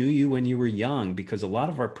people who knew you when you were young, because a lot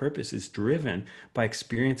of our purpose is driven by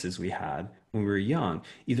experiences we had when we were young,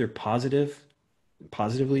 either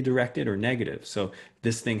positively directed or negative. So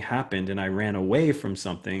this thing happened and I ran away from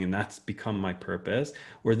something and that's become my purpose,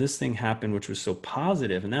 or this thing happened which was so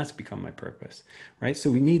positive and that's become my purpose, right?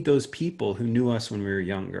 So we need those people who knew us when we were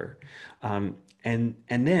younger. And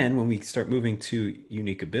then when we start moving to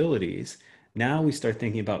unique abilities, now we start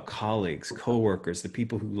thinking about colleagues, coworkers, the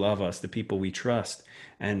people who love us, the people we trust.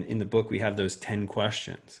 And in the book, we have those 10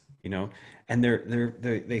 questions, and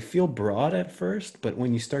they feel broad at first, but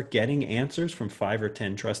when you start getting answers from 5 or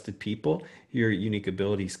 10 trusted people, your unique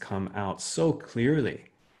abilities come out so clearly.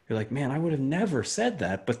 You're like, man, I would have never said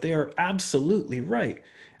that, but they are absolutely right.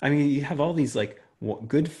 I mean, you have all these like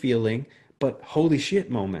good feeling, but holy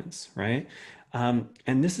shit moments, right? And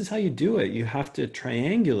this is how you do it. You have to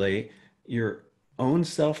triangulate your own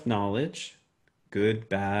self knowledge, good,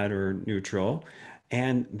 bad, or neutral,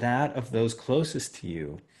 and that of those closest to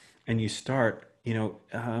you. And you start,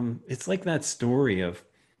 it's like that story of,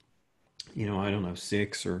 I don't know,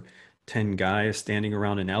 6 or 10 guys standing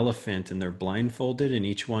around an elephant and they're blindfolded and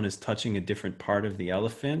each one is touching a different part of the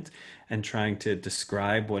elephant and trying to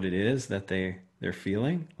describe what it is that they're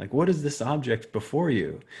feeling. Like, what is this object before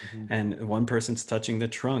you? Mhm. And one person's touching the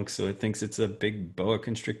trunk, so it thinks it's a big boa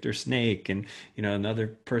constrictor snake, and another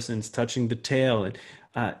person's touching the tail.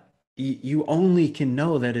 And you only can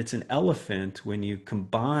know that it's an elephant when you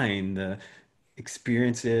combine the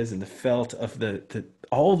experiences and the felt of the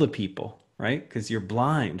all the people, right? Because you're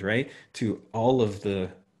blind, right, to all of the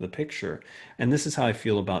picture. And this is how I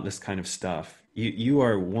feel about this kind of stuff. You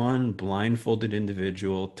are one blindfolded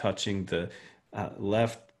individual touching the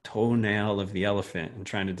left toenail of the elephant and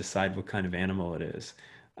trying to decide what kind of animal it is.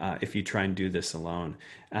 If you try and do this alone,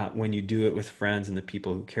 when you do it with friends and the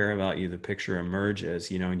people who care about you, the picture emerges,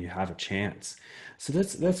 and you have a chance. So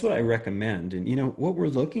that's what I recommend. And what we're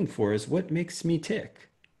looking for is what makes me tick.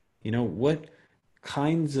 What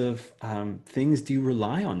kinds of things do you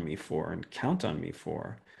rely on me for and count on me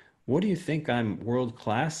for? What do you think I'm world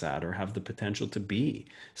class at or have the potential to be?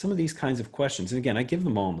 Some of these kinds of questions. And again, I give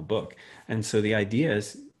them all in the book. And so the idea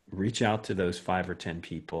is reach out to those 5 or 10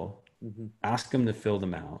 people, Mhm. ask them to fill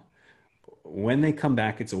them out. When they come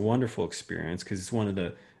back, it's a wonderful experience because it's one of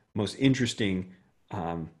the most interesting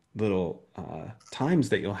little times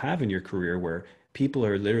that you'll have in your career where people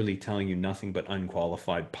are literally telling you nothing but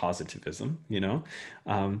unqualified positivism,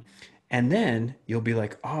 um, And then you'll be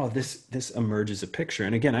like, oh, this emerges a picture.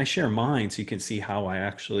 And again, I share mine so you can see how I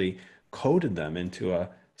actually coded them into a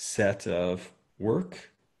set of work,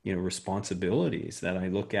 responsibilities that I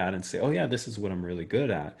look at and say, oh yeah, this is what I'm really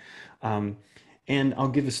good at. Um, and I'll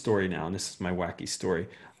give a story now, and this is my wacky story.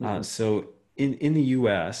 So in the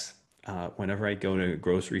US, whenever I go to a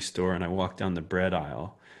grocery store and I walk down the bread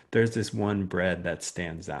aisle, there's this one bread that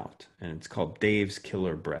stands out, and it's called Dave's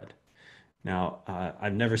Killer Bread. Now,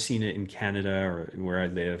 I've never seen it in Canada or where I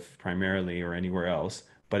live primarily or anywhere else,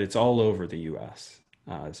 but it's all over the US.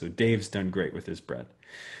 So Dave's done great with his bread.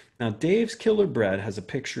 Now, Dave's Killer Bread has a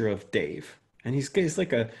picture of Dave, and he's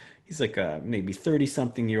like a maybe 30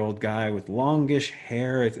 something year old guy with longish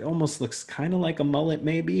hair. It almost looks kind of like a mullet,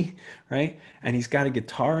 maybe, right? And he's got a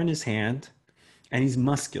guitar in his hand, and he's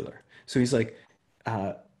muscular. So he's like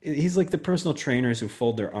the personal trainers who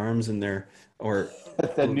fold their arms in their or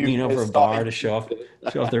The new lean over a bar starting. to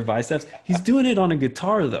show off their biceps. He's doing it on a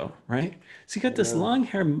guitar though, right? So you got this Yeah. long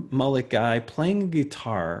hair mullet guy playing a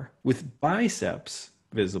guitar with biceps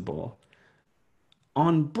visible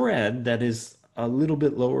on bread that is a little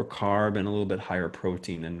bit lower carb and a little bit higher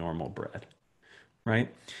protein than normal bread,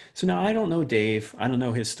 right? So now I don't know Dave. I don't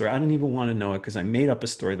know his story. I don't even want to know it because I made up a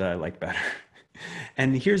story that I like better.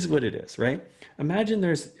 And here's what it is, right?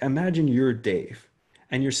 Imagine you're Dave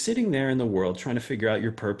and you're sitting there in the world trying to figure out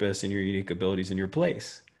your purpose and your unique abilities and your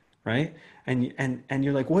place, right? And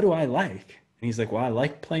you're like, what do I like? And he's like, well, I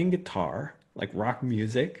like playing guitar, like rock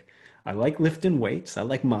music. I like lifting weights. I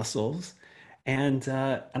like muscles, and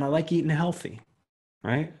I like eating healthy,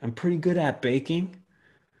 right? I'm pretty good at baking.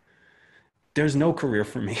 There's no career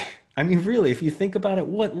for me. I mean, really, if you think about it,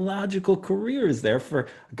 what logical career is there for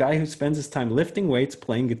a guy who spends his time lifting weights,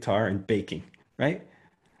 playing guitar, and baking, right?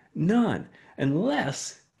 None.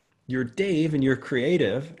 Unless you're Dave and you're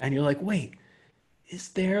creative and you're like, wait, is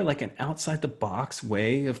there like an outside the box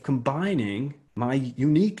way of combining my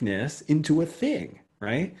uniqueness into a thing,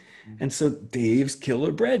 right? And so Dave's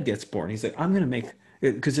Killer Bread gets born. He's like, I'm going to make,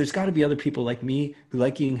 because there's got to be other people like me who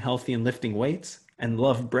like eating healthy and lifting weights and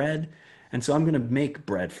love bread. And so I'm going to make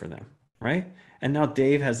bread for them, right? And now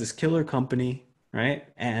Dave has this killer company, right?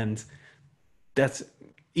 And that's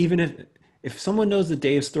even if someone knows the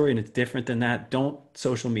Dave story and it's different than that, don't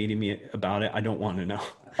social media me about it. I don't want to know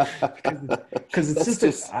because it's That's just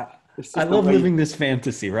just it's I just the love way. living this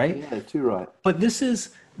fantasy, right? Yeah, too right. But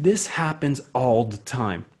this happens all the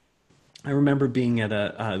time. I remember being at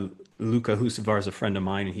a Luca Husavar is a friend of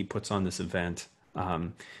mine, and he puts on this event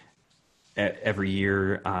every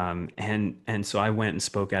year, and so I went and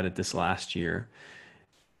spoke at it this last year.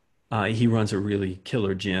 He runs a really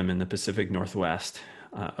killer gym in the Pacific Northwest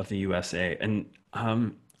of the USA. And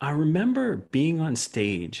I remember being on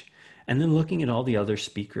stage and then looking at all the other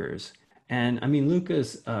speakers. And I mean,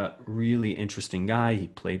 Luca's a really interesting guy. He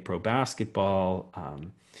played pro basketball.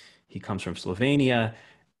 He comes from Slovenia.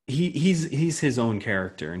 He's his own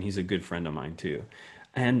character, and he's a good friend of mine too.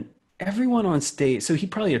 And everyone on stage, so he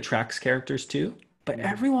probably attracts characters too. But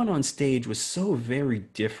Mhm. everyone on stage was so very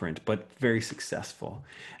different, but very successful.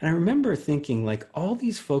 And I remember thinking, like, all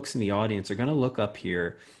these folks in the audience are going to look up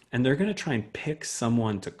here and they're going to try and pick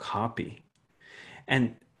someone to copy.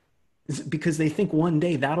 And because they think one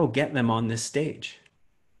day that'll get them on this stage.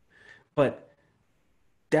 But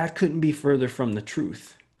that couldn't be further from the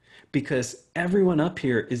truth because everyone up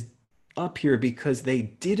here is up here because they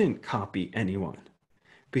didn't copy anyone,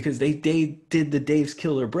 because they did the Dave's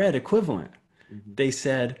Killer Bread equivalent. Mhm. They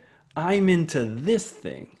said, I'm into this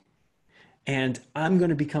thing and I'm going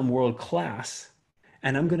to become world class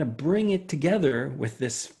and I'm going to bring it together with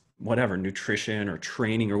this whatever nutrition or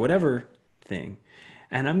training or whatever thing.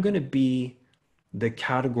 And I'm going to be the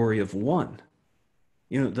category of one,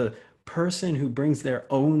 the person who brings their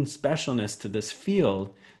own specialness to this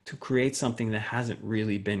field to create something that hasn't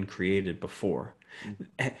really been created before,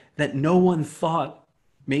 that no one thought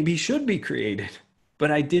maybe should be created,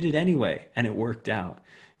 but I did it anyway, and it worked out.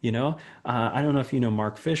 I don't know if you know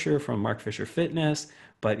Mark Fisher from Mark Fisher Fitness,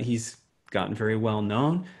 but he's gotten very well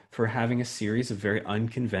known for having a series of very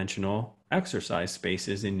unconventional exercise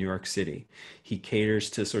spaces in New York City. He caters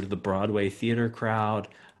to sort of the Broadway theater crowd.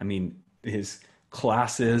 I mean, his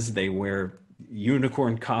classes, they wear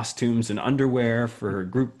unicorn costumes and underwear for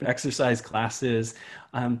group exercise classes.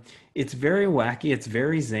 Um, it's very wacky, it's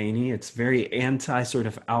very zany, it's very anti sort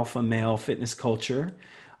of alpha male fitness culture,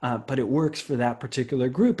 but it works for that particular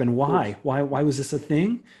group. And Of why? course. Why was this a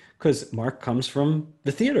thing? Because Mark comes from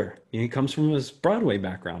the theater. He comes from his Broadway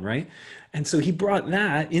background, right? And so he brought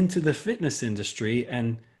that into the fitness industry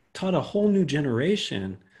and taught a whole new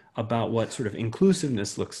generation about what sort of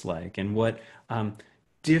inclusiveness looks like and what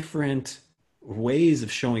different ways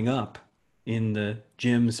of showing up in the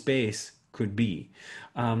gym space could be.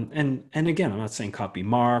 And again, I'm not saying copy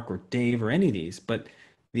Mark or Dave or any of these, but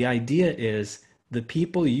the idea is the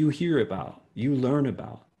people you hear about, you learn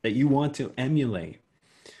about, that you want to emulate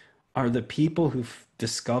are the people who've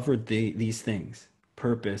discovered these things,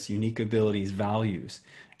 purpose, unique abilities, values,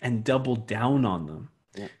 and doubled down on them,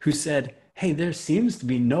 Yeah. who said, hey, there seems to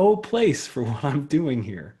be no place for what I'm doing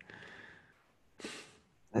here.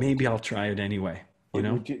 And Maybe I'll try it anyway, you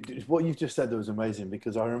know? what you've just said there was amazing,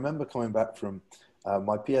 because I remember coming back from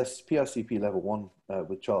my PRCP level one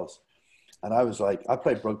with Charles. And I was like, I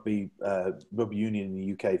played rugby union in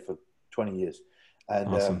the UK for 20 years. And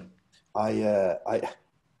Awesome.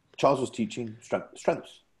 Charles was teaching strength,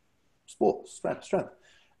 sports, strength.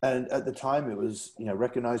 And at the time, it was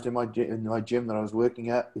recognized in my gym that I was working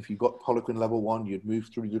at. If you got Poliquin level one, you'd move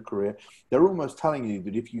through your career. They're almost telling you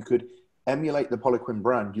that if you could emulate the Poliquin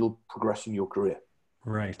brand, you'll progress in your career.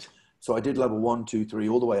 Right. So I did level 1, 2, 3,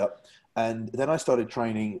 all the way up, and then I started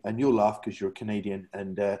training. And you'll laugh because you're a Canadian,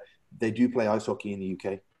 and they do play ice hockey in the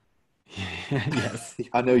UK. Yes.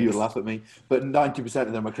 I know you'll laugh at me, but 90%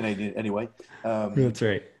 of them are Canadian anyway. That's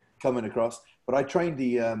right. Coming across. But I trained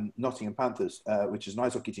the Nottingham Panthers, which is an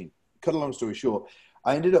ice hockey team. Cut a long story short,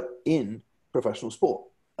 I ended up in professional sport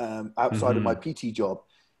outside of my PT job.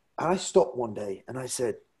 And I stopped one day and I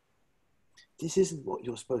said, this isn't what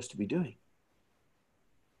you're supposed to be doing.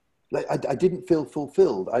 Like I didn't feel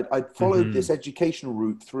fulfilled. I'd followed this educational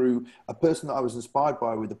route through a person that I was inspired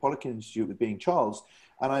by with the Poliquin Institute, with being Charles.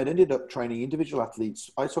 And I'd ended up training individual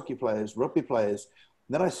athletes, ice hockey players, rugby players.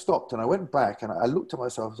 And then I stopped and I went back and I looked at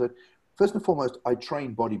myself and said, first and foremost, I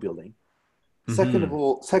train bodybuilding. Second of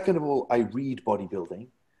all, I read bodybuilding.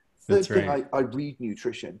 Third thing, I read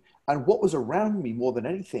nutrition. And what was around me more than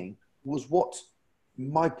anything was what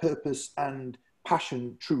my purpose and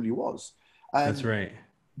passion truly was. And That's right.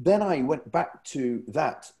 then I went back to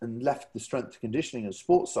that and left the strength conditioning and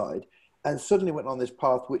sports side, and suddenly went on this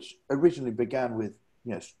path, which originally began with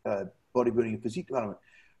bodybuilding and physique development.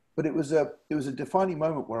 But it was a defining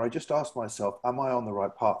moment where I just asked myself, am I on the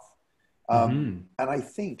right path? And I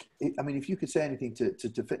think, if you could say anything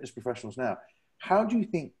to fitness professionals now, how do you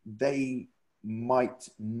think they might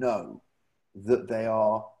know that they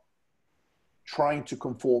are trying to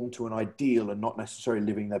conform to an ideal and not necessarily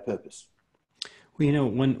living their purpose? Well,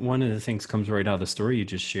 one of the things comes right out of the story you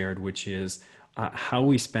just shared, which is how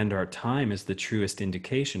we spend our time is the truest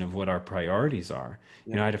indication of what our priorities are.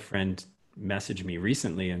 Yeah. I had a friend message me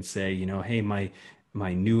recently and say, hey,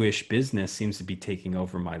 my newish business seems to be taking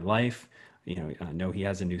over my life. I know he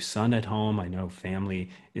has a new son at home. I know family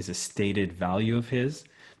is a stated value of his,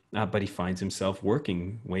 but he finds himself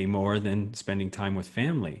working way more than spending time with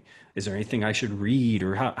family. Is there anything I should read,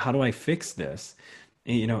 or how do I fix this?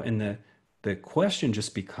 And the question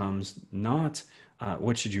just becomes not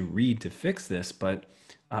what should you read to fix this, but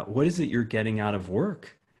what is it you're getting out of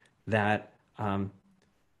work that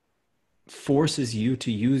forces you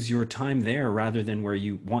to use your time there rather than where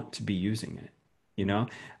you want to be using it?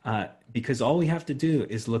 Because all we have to do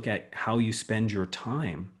is look at how you spend your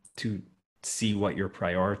time to see what your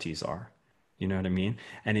priorities are. You know what I mean?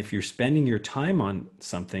 And if you're spending your time on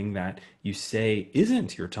something that you say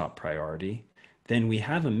isn't your top priority, then we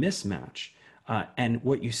have a mismatch. And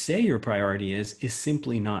what you say your priority is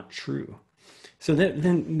simply not true. So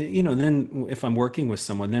then if I'm working with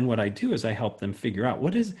someone, then what I do is I help them figure out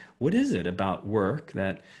what is it about work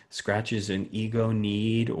that scratches an ego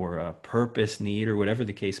need or a purpose need or whatever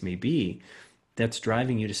the case may be that's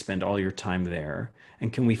driving you to spend all your time there.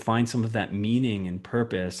 And can we find some of that meaning and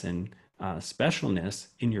purpose and specialness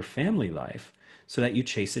in your family life so that you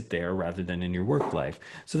chase it there rather than in your work life?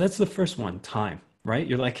 So that's the first one, time. Right?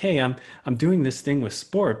 You're like, hey, I'm doing this thing with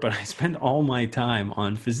sport, but I spend all my time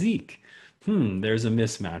on physique. There's a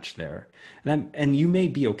mismatch there. And you may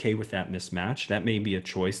be okay with that mismatch. That may be a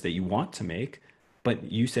choice that you want to make,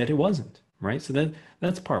 but you said it wasn't, right? So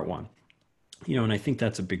that's part one. And I think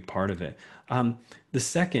that's a big part of it. The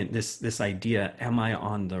second, this idea, am I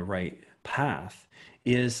on the right path,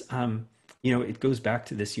 is, it goes back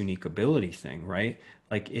to this unique ability thing, right?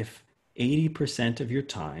 Like if 80% of your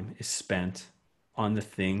time is spent on the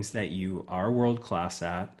things that you are world class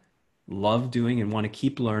at, love doing and want to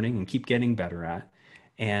keep learning and keep getting better at,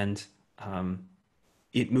 and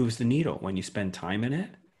it moves the needle when you spend time in it,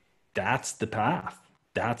 that's the path.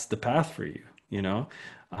 That's the path for you,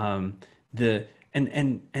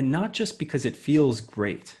 and not just because it feels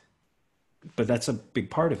great, but that's a big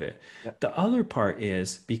part of it. Yep. The other part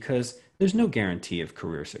is because there's no guarantee of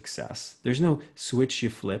career success. There's no switch you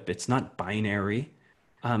flip. It's not binary.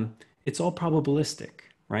 It's all probabilistic,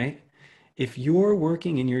 right? If you're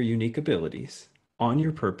working in your unique abilities, on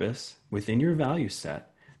your purpose, within your value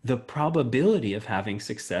set, the probability of having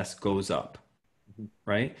success goes up, Mhm.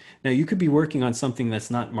 right? Now, you could be working on something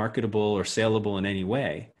that's not marketable or saleable in any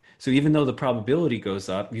way. So even though the probability goes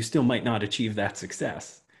up, you still might not achieve that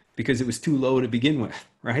success because it was too low to begin with,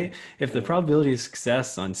 right? If the Yeah. probability of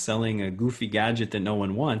success on selling a goofy gadget that no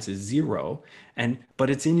one wants is zero, and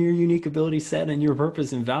but it's in your unique ability set and your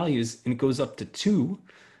purpose and values, and it goes up to two,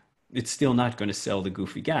 it's still not going to sell the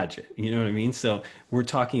goofy gadget. You know what I mean? So we're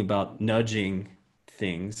talking about nudging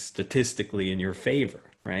things statistically in your favor,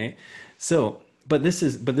 right? So, but this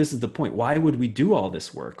is the point. Why would we do all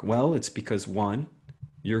this work? Well, it's because one,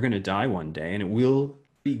 you're going to die one day, and it will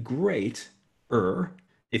be great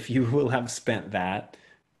if you will have spent that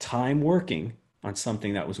time working on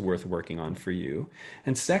something that was worth working on for you.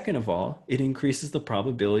 And second of all, it increases the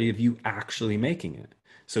probability of you actually making it.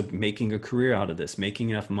 So making a career out of this, making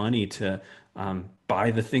enough money to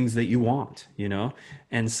buy the things that you want, you know?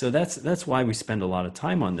 And so that's why we spend a lot of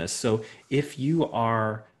time on this. So if you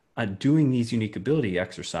are doing these unique ability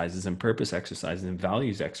exercises and purpose exercises and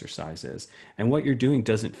values exercises, and what you're doing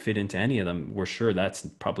doesn't fit into any of them, we're sure that's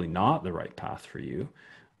probably not the right path for you.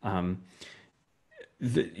 Um,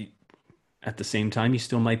 the, at the same time, you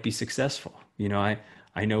still might be successful. You know,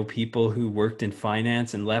 I know people who worked in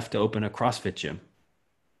finance and left to open a CrossFit gym,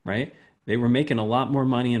 right? They were making a lot more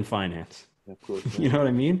money in finance. Of course, You yeah. know what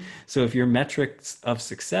I mean? So if your metrics of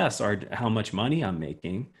success are how much money I'm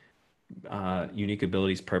making, unique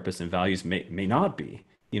abilities, purpose, and values may not be,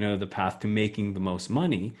 you know, the path to making the most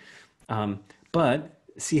money. But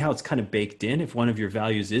see how it's kind of baked in. If one of your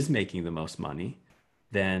values is making the most money,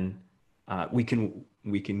 then we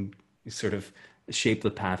can sort of shape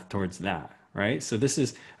the path towards that, right? So this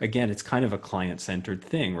is again, it's kind of a client-centered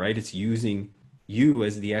thing, right? It's using you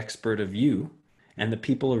as the expert of you and the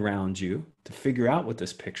people around you to figure out what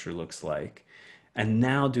this picture looks like, and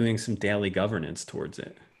now doing some daily governance towards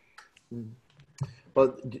it. Mm.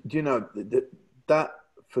 But do you know that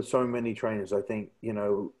for so many trainers, I think,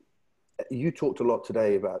 you talked a lot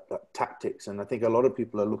today about tactics, and I think a lot of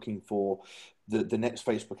people are looking for the next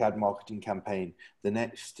Facebook ad marketing campaign, the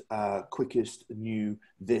next quickest new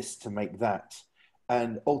this to make that.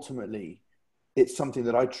 And ultimately, it's something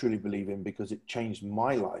that I truly believe in because it changed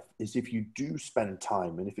my life, is if you do spend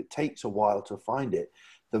time, and if it takes a while to find it,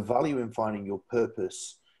 the value in finding your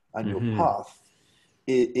purpose and your Hmm. path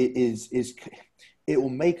is it will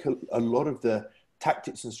make a lot of the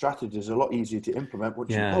tactics and strategies a lot easier to implement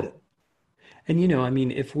once you've got Yeah. it. And you know, I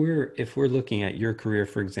mean, if we're looking at your career,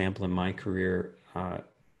 for example, and my career,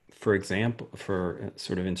 for example, for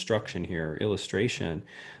sort of instruction here, illustration,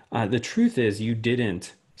 the truth is you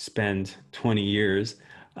didn't spend 20 years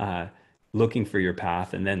uh, looking for your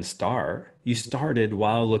path and then start. You started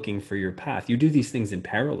while looking for your path. You do these things in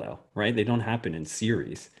parallel, right? They don't happen in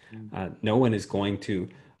series. Mm. No one is going to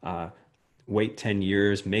uh, wait 10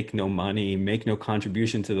 years, make no money, make no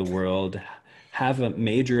contribution to the world, have a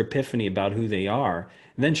major epiphany about who they are,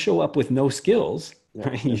 and then show up with no skills, Yeah,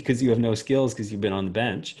 right? yeah. Because you have no skills because you've been on the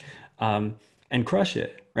bench, and crush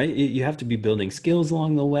it, right? You have to be building skills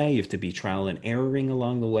along the way. You have to be trial and erroring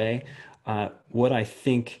along the way. What I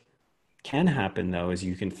think can happen though is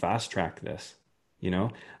you can fast track this. You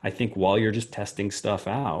know, I think while you're just testing stuff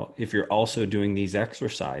out, if you're also doing these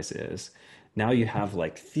exercises, now you have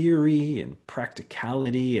like theory and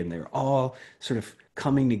practicality, and they're all sort of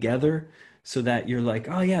coming together so that you're like,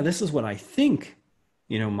 oh, yeah, this is what I think,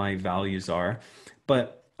 you know, my values are.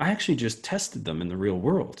 But I actually just tested them in the real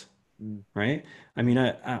world, Mm. right? I mean,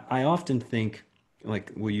 I often think,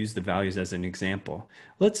 like, we'll use the values as an example.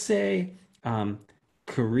 Let's say um,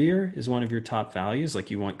 career is one of your top values, like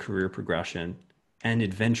you want career progression and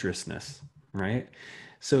adventurousness, right?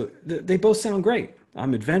 So they both sound great.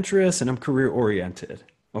 I'm adventurous and I'm career oriented.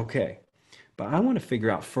 Okay. But I want to figure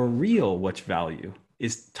out for real which value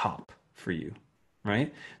is top for you,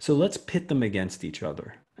 right? So let's pit them against each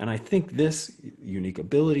other. And I think this unique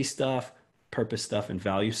ability stuff, purpose stuff, and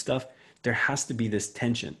value stuff, there has to be this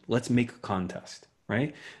tension. Let's make a contest,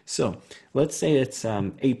 right? So let's say it's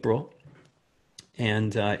April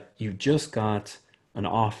and you just got an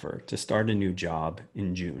offer to start a new job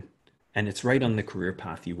in June, and it's right on the career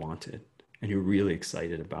path you wanted, and you're really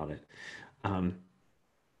excited about it. Um,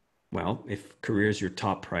 well, if career is your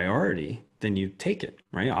top priority, then you take it,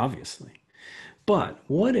 right? Obviously. But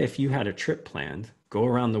what if you had a trip planned, go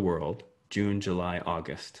around the world, June, July,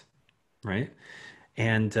 August, right?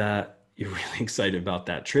 And you're really excited about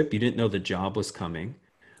that trip. You didn't know the job was coming.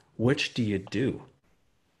 Which do you do?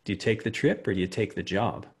 Do you take the trip or do you take the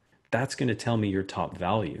job? That's going to tell me your top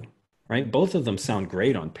value, right? Both of them sound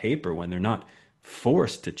great on paper when they're not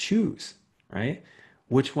forced to choose, right?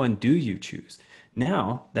 Which one do you choose?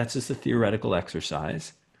 Now, that's just a theoretical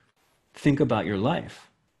exercise. Think about your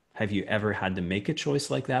life. Have you ever had to make a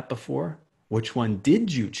choice like that before? Which one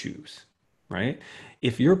did you choose? Right?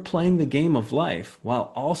 If you're playing the game of life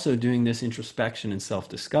while also doing this introspection and self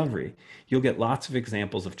discovery, you'll get lots of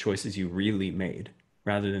examples of choices you really made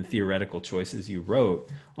rather than theoretical choices you wrote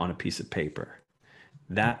on a piece of paper.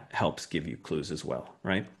 That helps give you clues as well,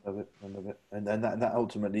 right? Love it. I love it. And that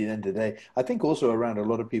ultimately, at the end of the day, I think also around a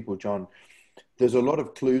lot of people, John, there's a lot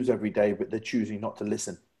of clues every day, but they're choosing not to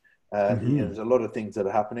listen. Mm-hmm. There's a lot of things that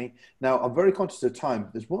are happening. Now, I'm very conscious of time.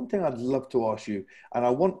 There's one thing I'd love to ask you, and I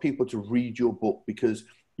want people to read your book because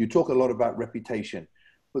you talk a lot about reputation.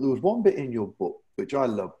 But there was one bit in your book which I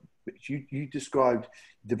love, which you described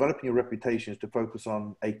developing your reputation is to focus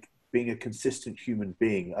on being a consistent human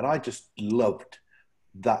being, and I just loved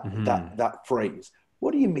Mm-hmm. that phrase.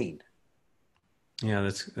 What do you mean? Yeah,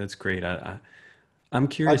 that's great. I'm I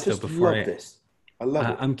curious though just before love this. I love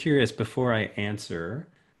it. I'm curious before I answer,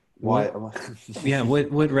 Why what am I? yeah,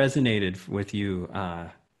 what resonated with you?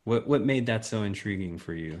 What made that so intriguing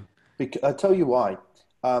for you? Because I tell you why.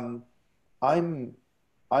 Um, I'm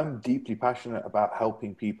I'm deeply passionate about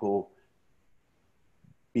helping people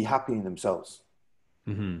be happy in themselves.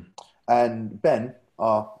 Hmm. And Ben,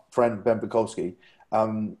 our friend Ben Bukowski,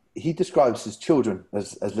 he describes his children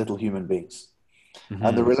as little human beings.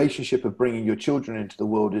 And the Hmm. relationship of bringing your children into the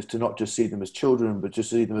world is to not just see them as children, but just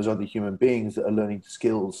see them as other human beings that are learning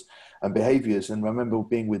skills and behaviors. And I remember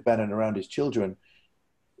being with Ben and around his children,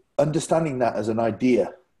 understanding that as an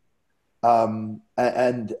idea.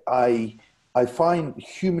 And I find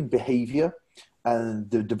human behavior and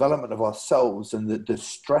the development of ourselves and the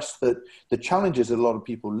stress that the challenges that a lot of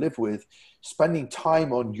people live with, spending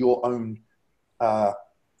time on uh,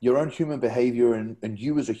 your own human behavior and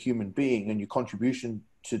you as a human being and your contribution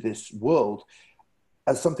to this world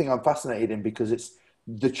as something I'm fascinated in because it's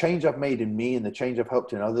the change I've made in me and the change I've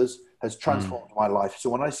helped in others has Mm. transformed my life. So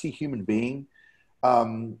when I see human being,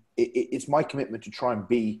 it's my commitment to try and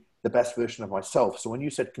be the best version of myself. So when you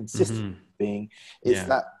said consistent Hmm. being, it's Yeah.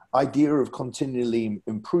 that idea of continually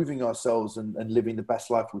improving ourselves and living the best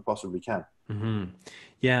life we possibly can. Hmm.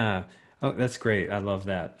 Yeah. Oh, that's great. I love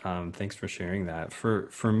that. Thanks for sharing that.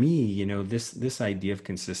 For me, this idea of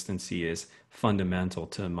consistency is fundamental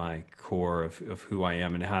to my core of who I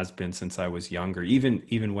am, and it has been since I was younger,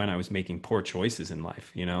 even when I was making poor choices in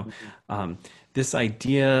life, Mhm. Um, this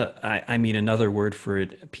idea, I mean, another word for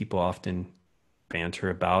it, people often banter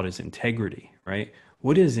about is integrity, right?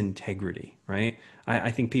 What is integrity, right?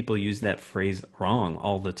 I think people use that phrase wrong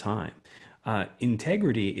all the time.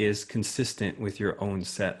 Integrity is consistent with your own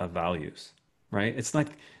set of values, right? It's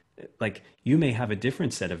like you may have a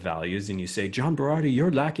different set of values and you say, John Berardi,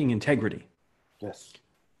 you're lacking integrity. Yes.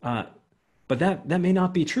 Uh, but that may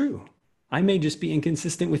not be true. I may just be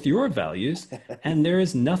inconsistent with your values, and there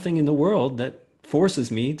is nothing in the world that forces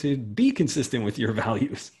me to be consistent with your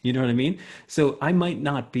values. You know what I mean? So I might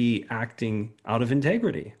not be acting out of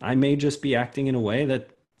integrity. I may just be acting in a way that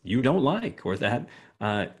you don't like or that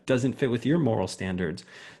doesn't fit with your moral standards.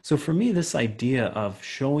 So for me, this idea of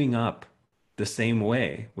showing up the same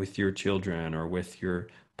way with your children or with your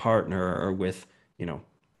partner or with, you know,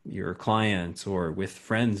 your clients or with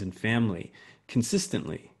friends and family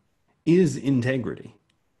consistently is integrity,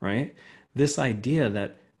 right? This idea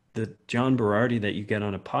that the John Berardi that you get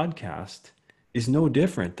on a podcast is no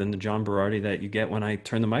different than the John Berardi that you get when I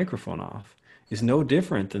turn the microphone off, is no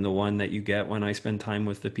different than the one that you get when I spend time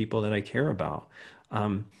with the people that I care about.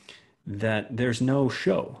 Um, that there's no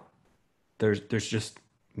show. There's just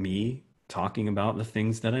me talking about the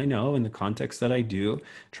things that I know in the context that I do,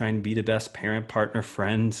 trying to be the best parent, partner,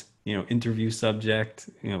 friend, interview subject,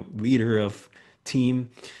 leader of team.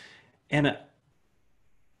 And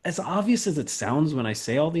as obvious as it sounds when I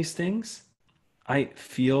say all these things, I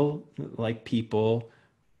feel like people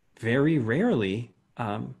very rarely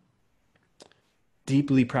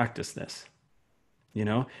deeply practice this,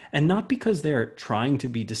 and not because they're trying to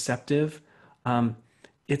be deceptive. Um,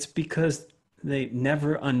 it's because they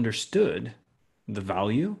never understood the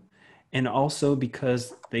value, and also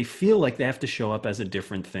because they feel like they have to show up as a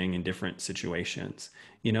different thing in different situations.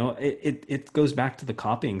 It goes back to the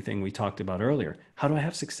copying thing we talked about earlier. How do I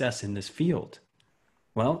have success in this field?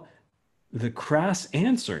 Well, the crass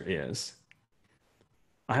answer is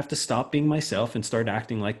I have to stop being myself and start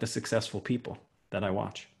acting like the successful people that I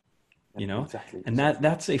watch, Yeah, exactly, and that exactly.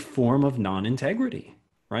 that's a form of non-integrity,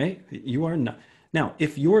 right? You are not. Now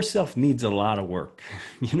if yourself needs a lot of work,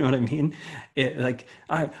 you know what I mean, like,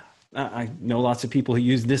 I know lots of people who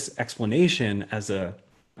use this explanation as a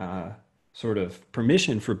uh, sort of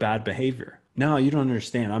permission for bad behavior. No, you don't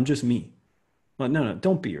understand. I'm just me. Well, no, no,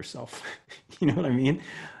 don't be yourself. You know what I mean?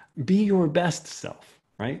 Be your best self,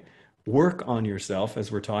 right? Work on yourself,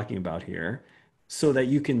 as we're talking about here, so that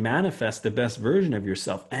you can manifest the best version of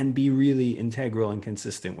yourself and be really integral and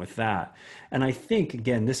consistent with that. And I think,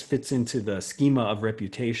 again, this fits into the schema of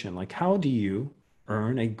reputation. Like, how do you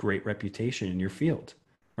earn a great reputation in your field,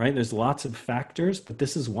 right? There's lots of factors, but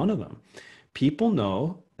this is one of them. People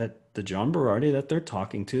know that the John Berardi that they're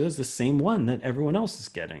talking to is the same one that everyone else is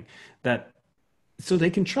getting. That so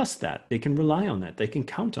they can trust that, they can rely on that, they can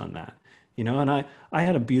count on that, you know. And I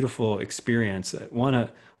had a beautiful experience. One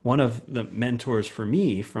of the mentors for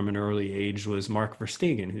me from an early age was Mark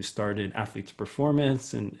Verstegen, who started Athletes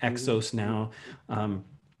Performance and Exos now. um,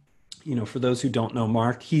 you know, for those who don't know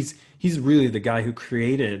Mark, he's really the guy who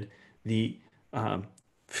created the um,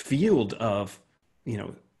 field of, you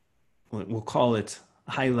know, we'll call it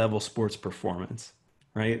high level sports performance,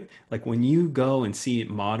 right? Like when you go and see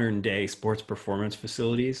modern day sports performance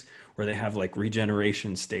facilities where they have like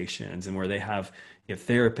regeneration stations and where they have, you know,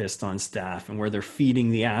 therapists on staff and where they're feeding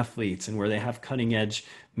the athletes and where they have cutting edge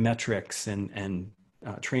metrics and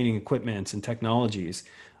training equipment and technologies.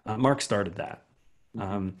 Mark started that.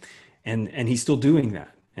 Um, and he's still doing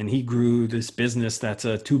that. And he grew this business that's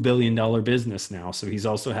a $2 billion business now. So he's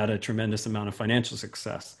also had a tremendous amount of financial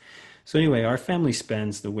success. So anyway, our family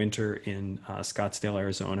spends the winter in Scottsdale,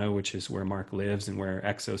 Arizona, which is where Mark lives and where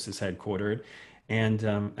Exos is headquartered. And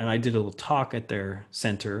I did a little talk at their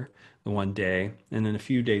center the one day, and then a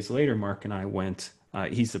few days later, Mark and I went.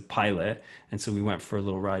 He's a pilot, and so we went for a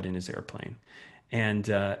little ride in his airplane, and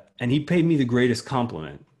he paid me the greatest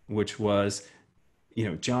compliment, which was, you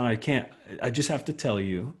know, John, I can't. I just have to tell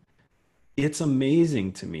you, it's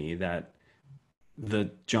amazing to me that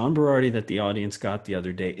the John Berardi that the audience got the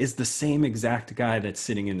other day is the same exact guy that's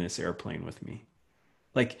sitting in this airplane with me.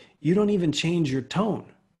 Like, you don't even change your tone,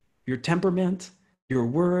 your temperament, your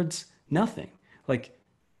words, nothing. Like,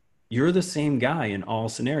 you're the same guy in all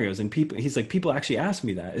scenarios. And people, he's like, people actually ask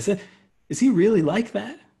me that. Is he really like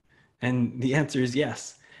that? And the answer is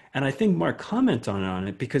yes. And I think Mark commented on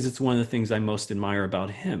it because it's one of the things I most admire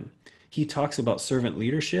about him. He talks about servant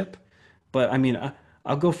leadership, but I mean,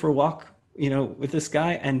 I'll go for a walk, you know, with this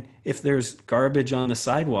guy, and if there's garbage on the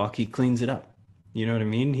sidewalk, he cleans it up. You know what I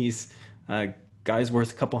mean? He's a guy's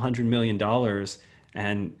worth a couple $100 million,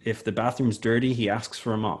 and if the bathroom's dirty, he asks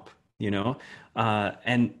for a mop. You know,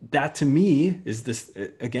 and that to me is this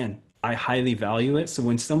again. I highly value it. So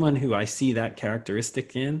when someone who I see that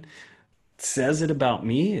characteristic in says it about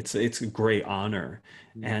me, it's a great honor.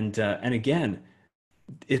 And again,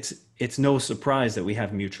 it's no surprise that we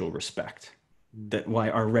have mutual respect, that why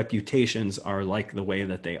our reputations are like the way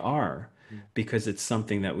that they are, because it's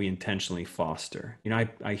something that we intentionally foster. You know,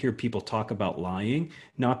 I hear people talk about lying.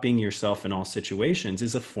 Not being yourself in all situations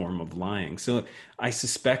is a form of lying. So I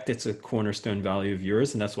suspect it's a cornerstone value of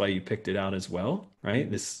yours, and that's why you picked it out as well, right?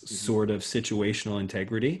 This sort of situational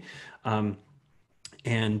integrity. Um,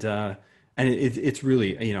 and it's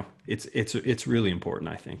really, you know, it's really important,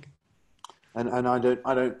 I think. And I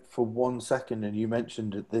don't for one second, and you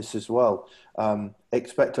mentioned this as well,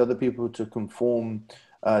 expect other people to conform,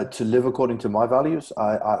 to live according to my values.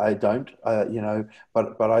 I don't, you know,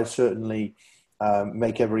 but I certainly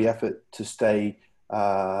make every effort to stay,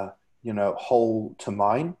 you know, whole to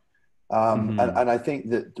mine. Hmm. And I think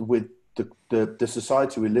that with the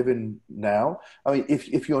society we live in now, I mean,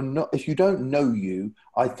 if you're not, if you don't know you,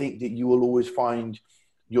 I think that you will always find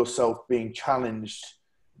yourself being challenged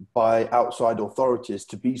by outside authorities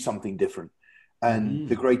to be something different. And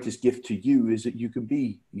the Hmm. greatest gift to you is that you can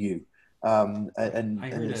be you. And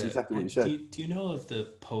it's exactly what you said. Do you know of the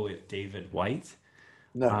poet David White?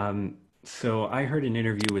 No. Um, so I heard an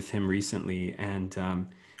interview with him recently, and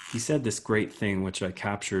he said this great thing, which I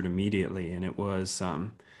captured immediately, and it was,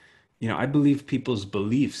 you know, I believe people's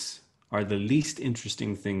beliefs are the least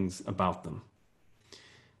interesting things about them.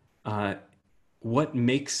 Uh, what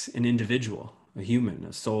makes an individual, a human,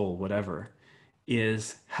 a soul, whatever,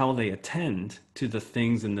 is how they attend to the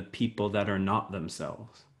things and the people that are not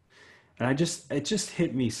themselves. And it just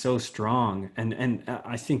hit me so strong. And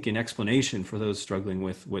I think an explanation for those struggling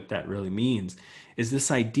with what that really means is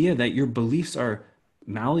this idea that your beliefs are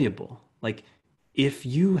malleable. Like, if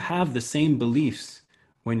you have the same beliefs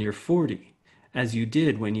when you're 40 as you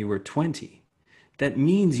did when you were 20, that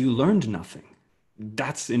means you learned nothing. Mhm.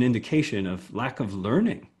 That's an indication of lack of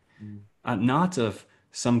learning, Mhm. not of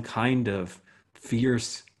some kind of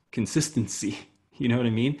fierce consistency. You know what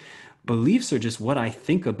I mean? Beliefs are just what I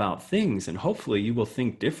think about things. And hopefully you will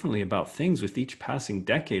think differently about things with each passing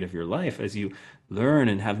decade of your life as you learn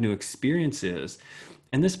and have new experiences.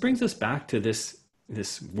 And this brings us back to this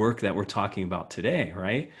work that we're talking about today,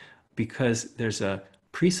 right? Because there's a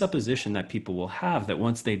presupposition that people will have that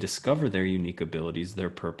once they discover their unique abilities, their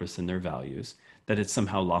purpose, and their values, that it's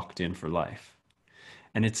somehow locked in for life.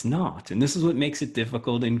 And it's not. And this is what makes it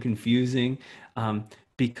difficult and confusing,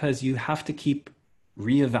 because you have to keep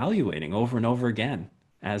reevaluating over and over again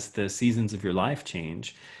as the seasons of your life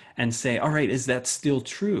change and say, all right, is that still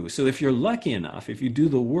true? So if you're lucky enough, if you do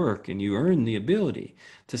the work and you earn the ability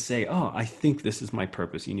to say, oh, I think this is my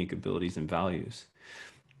purpose, unique abilities, and values,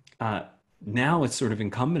 uh, now it's sort of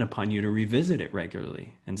incumbent upon you to revisit it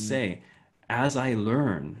regularly and Mm. say, as I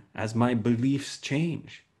learn, as my beliefs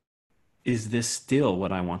change, is this still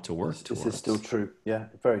what I want to work Is this still towards? true? Yeah,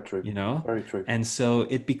 very true. You know? Very true. And so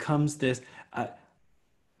it becomes this, uh,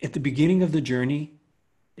 at the beginning of the journey,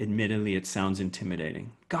 admittedly, it sounds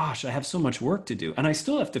intimidating. Gosh, I have so much work to do, and I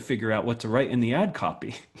still have to figure out what to write in the ad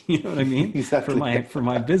copy. You know what I mean? For Exactly.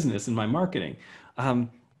 my business and my marketing. Um,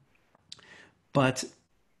 but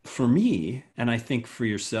for me, and I think for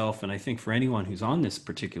yourself, and I think for anyone who's on this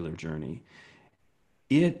particular journey,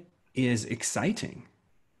 it is exciting.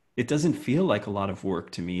 It doesn't feel like a lot of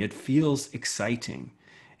work to me. It feels exciting.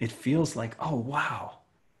 It feels like, oh, wow,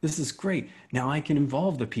 this is great. Now I can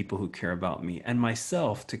involve the people who care about me and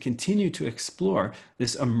myself to continue to explore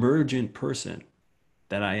this emergent person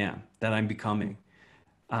that I am, that I'm becoming.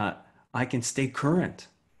 uh, I can stay current.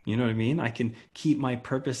 You know what I mean? I can keep my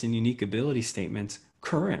purpose and unique ability statements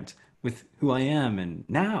current with who I am and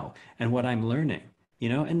now and what I'm learning.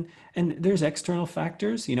 And there's external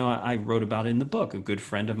factors. I wrote about it in the book. A good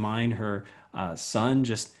friend of mine, her son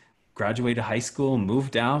just graduated high school,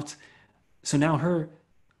 moved out. So now her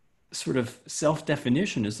sort of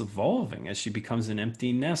self-definition is evolving as she becomes an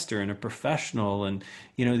empty nester and a professional and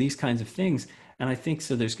these kinds of things. And I think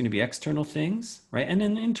so there's going to be external things, right, and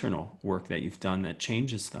then internal work that you've done that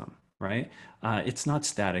changes them, right. It's not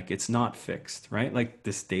static, it's not fixed, right, like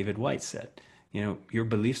this David White said, your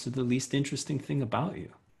beliefs are the least interesting thing about you,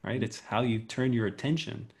 right. It's how you turn your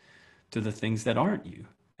attention to the things that aren't you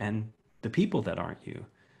and the people that aren't you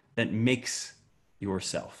that makes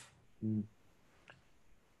yourself. Mm.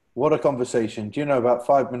 What a conversation. Do you know, about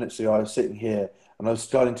 5 minutes ago, I was sitting here and I was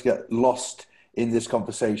starting to get lost in this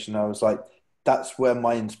conversation. I was like, that's where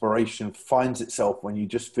my inspiration finds itself when you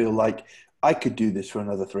just feel like I could do this for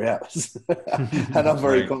another 3 hours. And I'm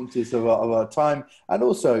very Right. conscious of our time. And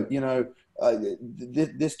also,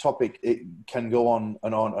 this topic, it can go on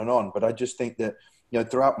and on and on. But I just think that,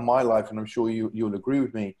 throughout my life, and I'm sure you'll agree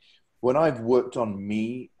with me, when I've worked on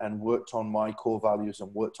me and worked on my core values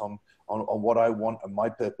and worked on what I want and my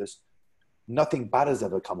purpose, nothing bad has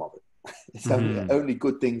ever come of it. It's Hmm. only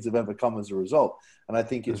good things have ever come as a result. And I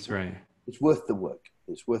think That's right. it's worth the work.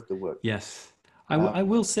 It's worth the work. Yes. Um, I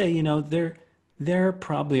will say, there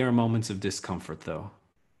probably are moments of discomfort though,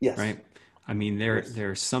 yes, right? I mean, yes,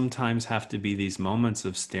 there sometimes have to be these moments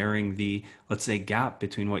of staring the, let's say, gap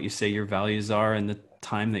between what you say your values are and the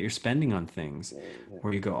time that you're spending on things, yeah, yeah.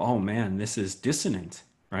 where you go, oh man, this is dissonant,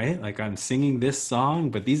 right? Like I'm singing this song,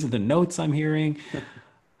 but these are the notes I'm hearing.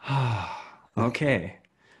 Okay,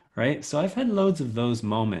 right? So I've had loads of those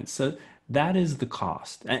moments. So that is the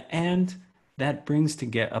cost. And that brings to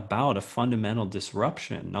get about a fundamental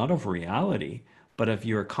disruption, not of reality, but of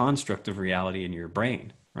your construct of reality in your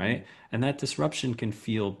brain, right? And that disruption can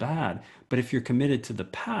feel bad. But if you're committed to the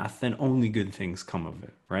path, then only good things come of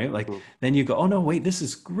it, right? Like Cool. then you go, oh no, wait, this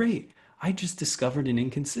is great. I just discovered an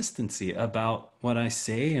inconsistency about what I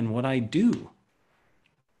say and what I do.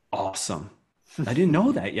 Awesome. I didn't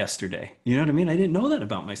know that yesterday. You know what I mean? I didn't know that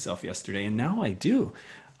about myself yesterday, and now I do.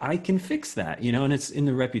 I can fix that, and it's in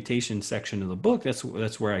the reputation section of the book. That's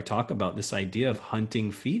where I talk about this idea of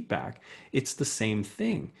hunting feedback. It's the same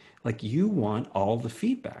thing. Like you want all the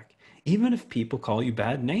feedback, even if people call you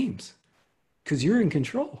bad names, because you're in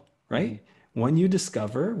control, Mhm. right? When you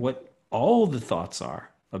discover what all the thoughts are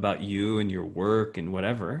about you and your work and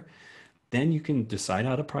whatever, then you can decide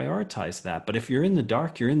how to prioritize that. But if you're in the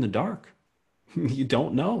dark, you're in the dark. You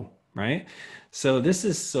don't know, right? So this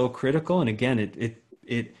is so critical. And again,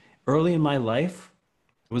 it early in my life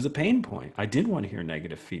was a pain point. I did want to hear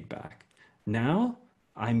negative feedback. Now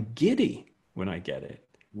I'm giddy when I get it.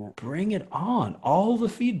 Yeah, Bring it on, all the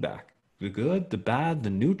feedback, the good, the bad, the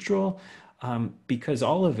neutral, because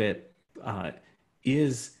all of it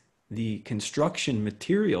is the construction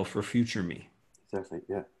material for future me. exactly.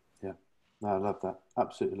 Yeah, yeah. No, I love that.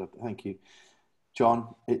 Absolutely love that. Thank you,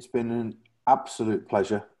 John. It's been an absolute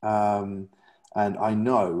pleasure. And I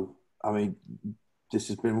know I mean, this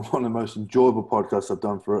has been one of the most enjoyable podcasts I've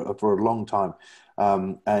done for a long time,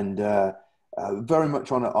 and very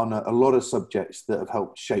much on a lot of subjects that have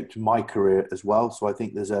helped shape my career as well. So I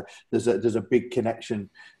think there's a big connection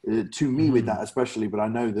to me with Mhm. that, especially. But I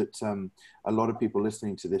know that a lot of people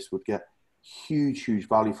listening to this would get huge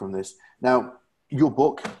value from this. Now, your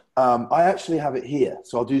book, I actually have it here,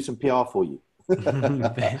 so I'll do some PR for you.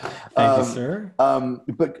 Thank you, sir.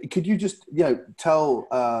 But could you just, tell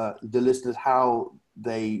the listeners how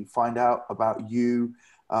they find out about you,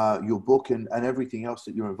 your book, and everything else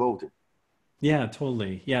that you're involved in? Yeah,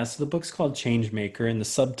 totally. Yeah, so the book's called Changemaker, and the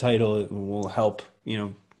subtitle will help,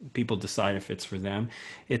 people decide if it's for them.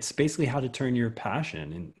 It's basically how to turn your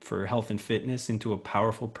passion for health and fitness into a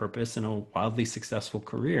powerful purpose and a wildly successful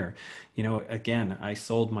career. Again, I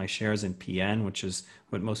sold my shares in PN, which is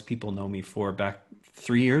what most people know me for, back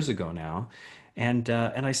 3 years ago now. And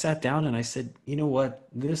I sat down and I said, you know what,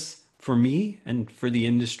 this for me and for the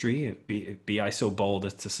industry, be I so bold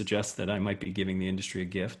as to suggest that I might be giving the industry a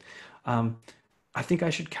gift. Um, I think I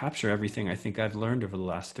should capture everything I think I've learned over the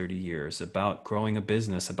last 30 years about growing a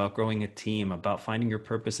business, about growing a team, about finding your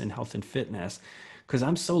purpose in health and fitness, because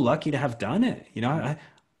I'm so lucky to have done it.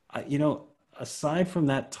 Aside from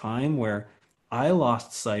that time where I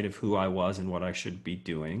lost sight of who I was and what I should be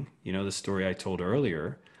doing, the story I told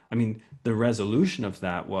earlier. I mean, the resolution of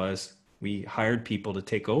that was we hired people to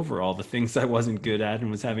take over all the things I wasn't good at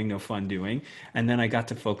and was having no fun doing. And then I got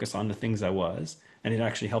to focus on the things I was, and it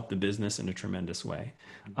actually helped the business in a tremendous way.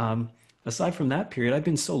 Um, Aside from that period, I've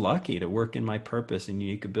been so lucky to work in my purpose and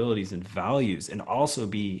unique abilities and values and also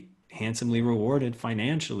be handsomely rewarded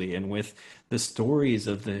financially and with the stories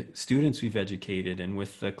of the students we've educated and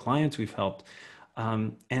with the clients we've helped.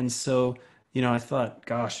 And so, I thought,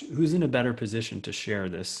 gosh, who's in a better position to share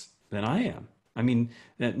this than I am? I mean,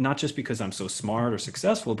 not just because I'm so smart or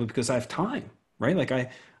successful, but because I have time, right? Like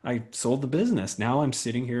I sold the business. Now I'm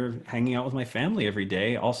sitting here hanging out with my family every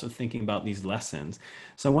day, also thinking about these lessons.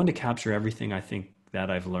 So I wanted to capture everything I think that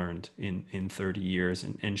I've learned in 30 years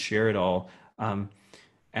and share it all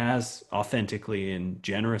as authentically and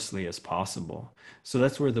generously as possible. So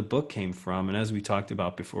that's where the book came from. And as we talked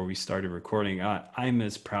about before we started recording, I'm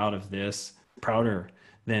as proud of this, prouder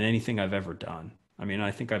than anything I've ever done. I mean,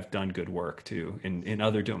 I think I've done good work too in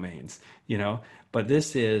other domains, but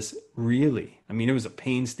this is really, I mean, it was a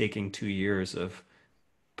painstaking 2 years of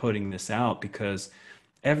putting this out because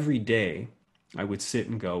every day I would sit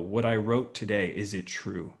and go, what I wrote today, is it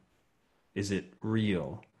true? Is it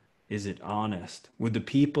real? Is it honest? Would the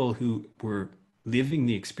people who were living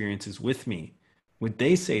the experiences with me, would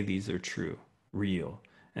they say these are true, real,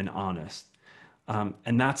 and honest?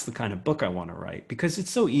 And that's the kind of book I want to write because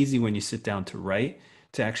it's so easy when you sit down to write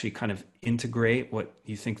to actually kind of integrate what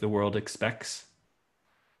you think the world expects,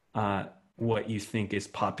 uh, what you think is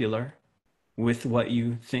popular with what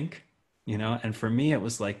you think, And for me, it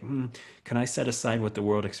was like, can I set aside what the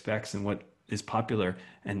world expects and what is popular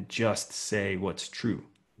and just say what's true,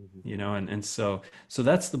 Mhm. And so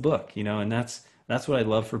that's the book, and that's what I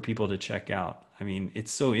love for people to check out. I mean,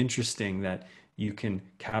 it's so interesting that you can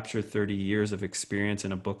capture 30 years of experience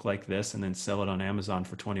in a book like this and then sell it on Amazon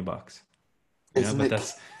for $20, Isn't but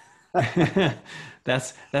it?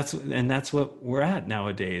 that's that's what we're at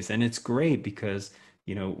nowadays. And it's great because,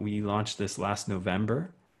 we launched this last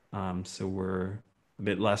November. So we're a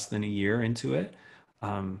bit less than a year into it.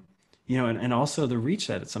 Um, and also the reach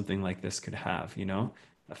that something like this could have,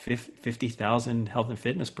 50,000 health and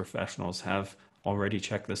fitness professionals have already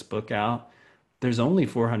checked this book out. There's only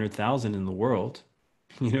 400,000 in the world.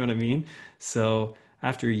 You know what I mean? So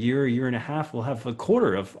after a year and a half, we'll have a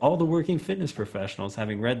quarter of all the working fitness professionals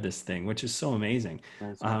having read this thing, which is so amazing.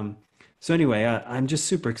 Amazing. Um, so anyway, I'm just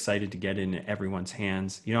super excited to get in everyone's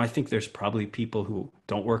hands. I think there's probably people who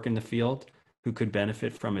don't work in the field who could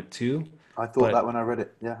benefit from it too. I thought that But when I read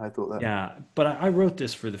it. Yeah, I thought that. yeah, but I wrote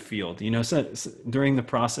this for the field. So during the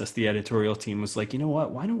process, the editorial team was like, you know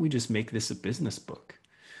what? Why don't we just make this a business book?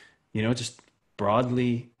 Just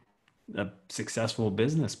broadly a successful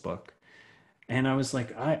business book. And I was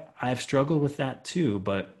like, I've struggled with that too,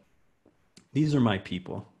 but these are my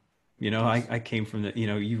people. Yes. I came from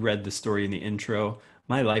you read the story in the intro.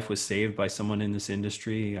 My life was saved by someone in this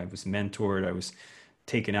industry. I was mentored. I was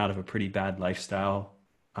taken out of a pretty bad lifestyle.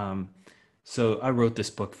 Um, so I wrote this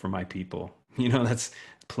book for my people. That's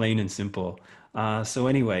plain and simple. So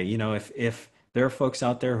anyway, if there are folks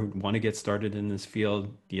out there who want to get started in this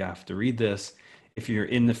field, you have to read this. If you're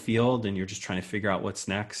in the field and you're just trying to figure out what's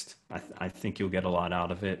next, I think you'll get a lot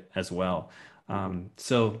out of it as well. Mhm.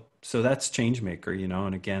 So that's Changemaker,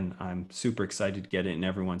 and again, I'm super excited to get it in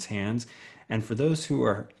everyone's hands. And for those who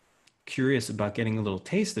are curious about getting a little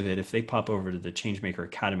taste of it, if they pop over to the Changemaker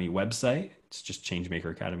Academy website, it's just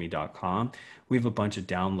changemakeracademy.com. We have a bunch of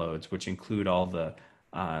downloads, which include all the,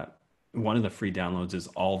 uh, one of the free downloads is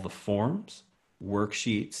all the forms,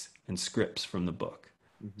 worksheets, and scripts from the book.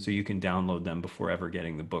 Hmm. So you can download them before ever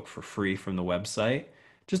getting the book for free from the website,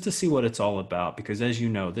 just to see what it's all about. Because as you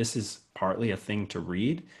know, this is partly a thing to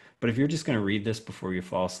read. But if you're just going to read this before you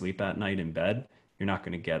fall asleep at night in bed, you're not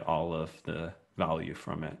going to get all of the value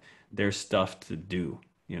from it. There's stuff to do,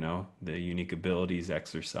 the unique abilities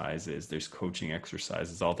exercises, there's coaching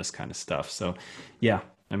exercises, all this kind of stuff. So, yeah,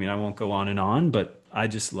 I mean, I won't go on, but I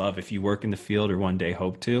just love, if you work in the field or one day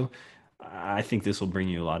hope to, I think this will bring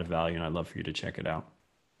you a lot of value, and I'd love for you to check it out.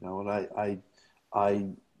 No, well, I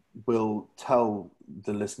will tell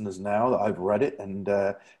the listeners now that I've read it, and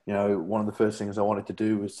one of the first things I wanted to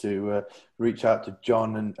do was to reach out to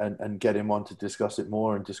John and get him on to discuss it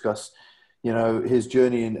more and discuss, his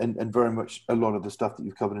journey and very much a lot of the stuff that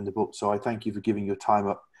you've covered in the book. So I thank you for giving your time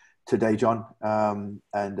up today, John, and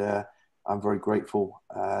I'm very grateful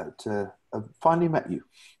to have finally met you.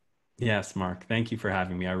 Yes, Mark, thank you for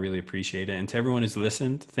having me. I really appreciate it. And to everyone who's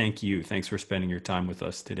listened, thank you. Thanks for spending your time with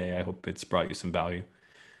us today. I hope it's brought you some value.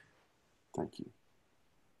 Thank you.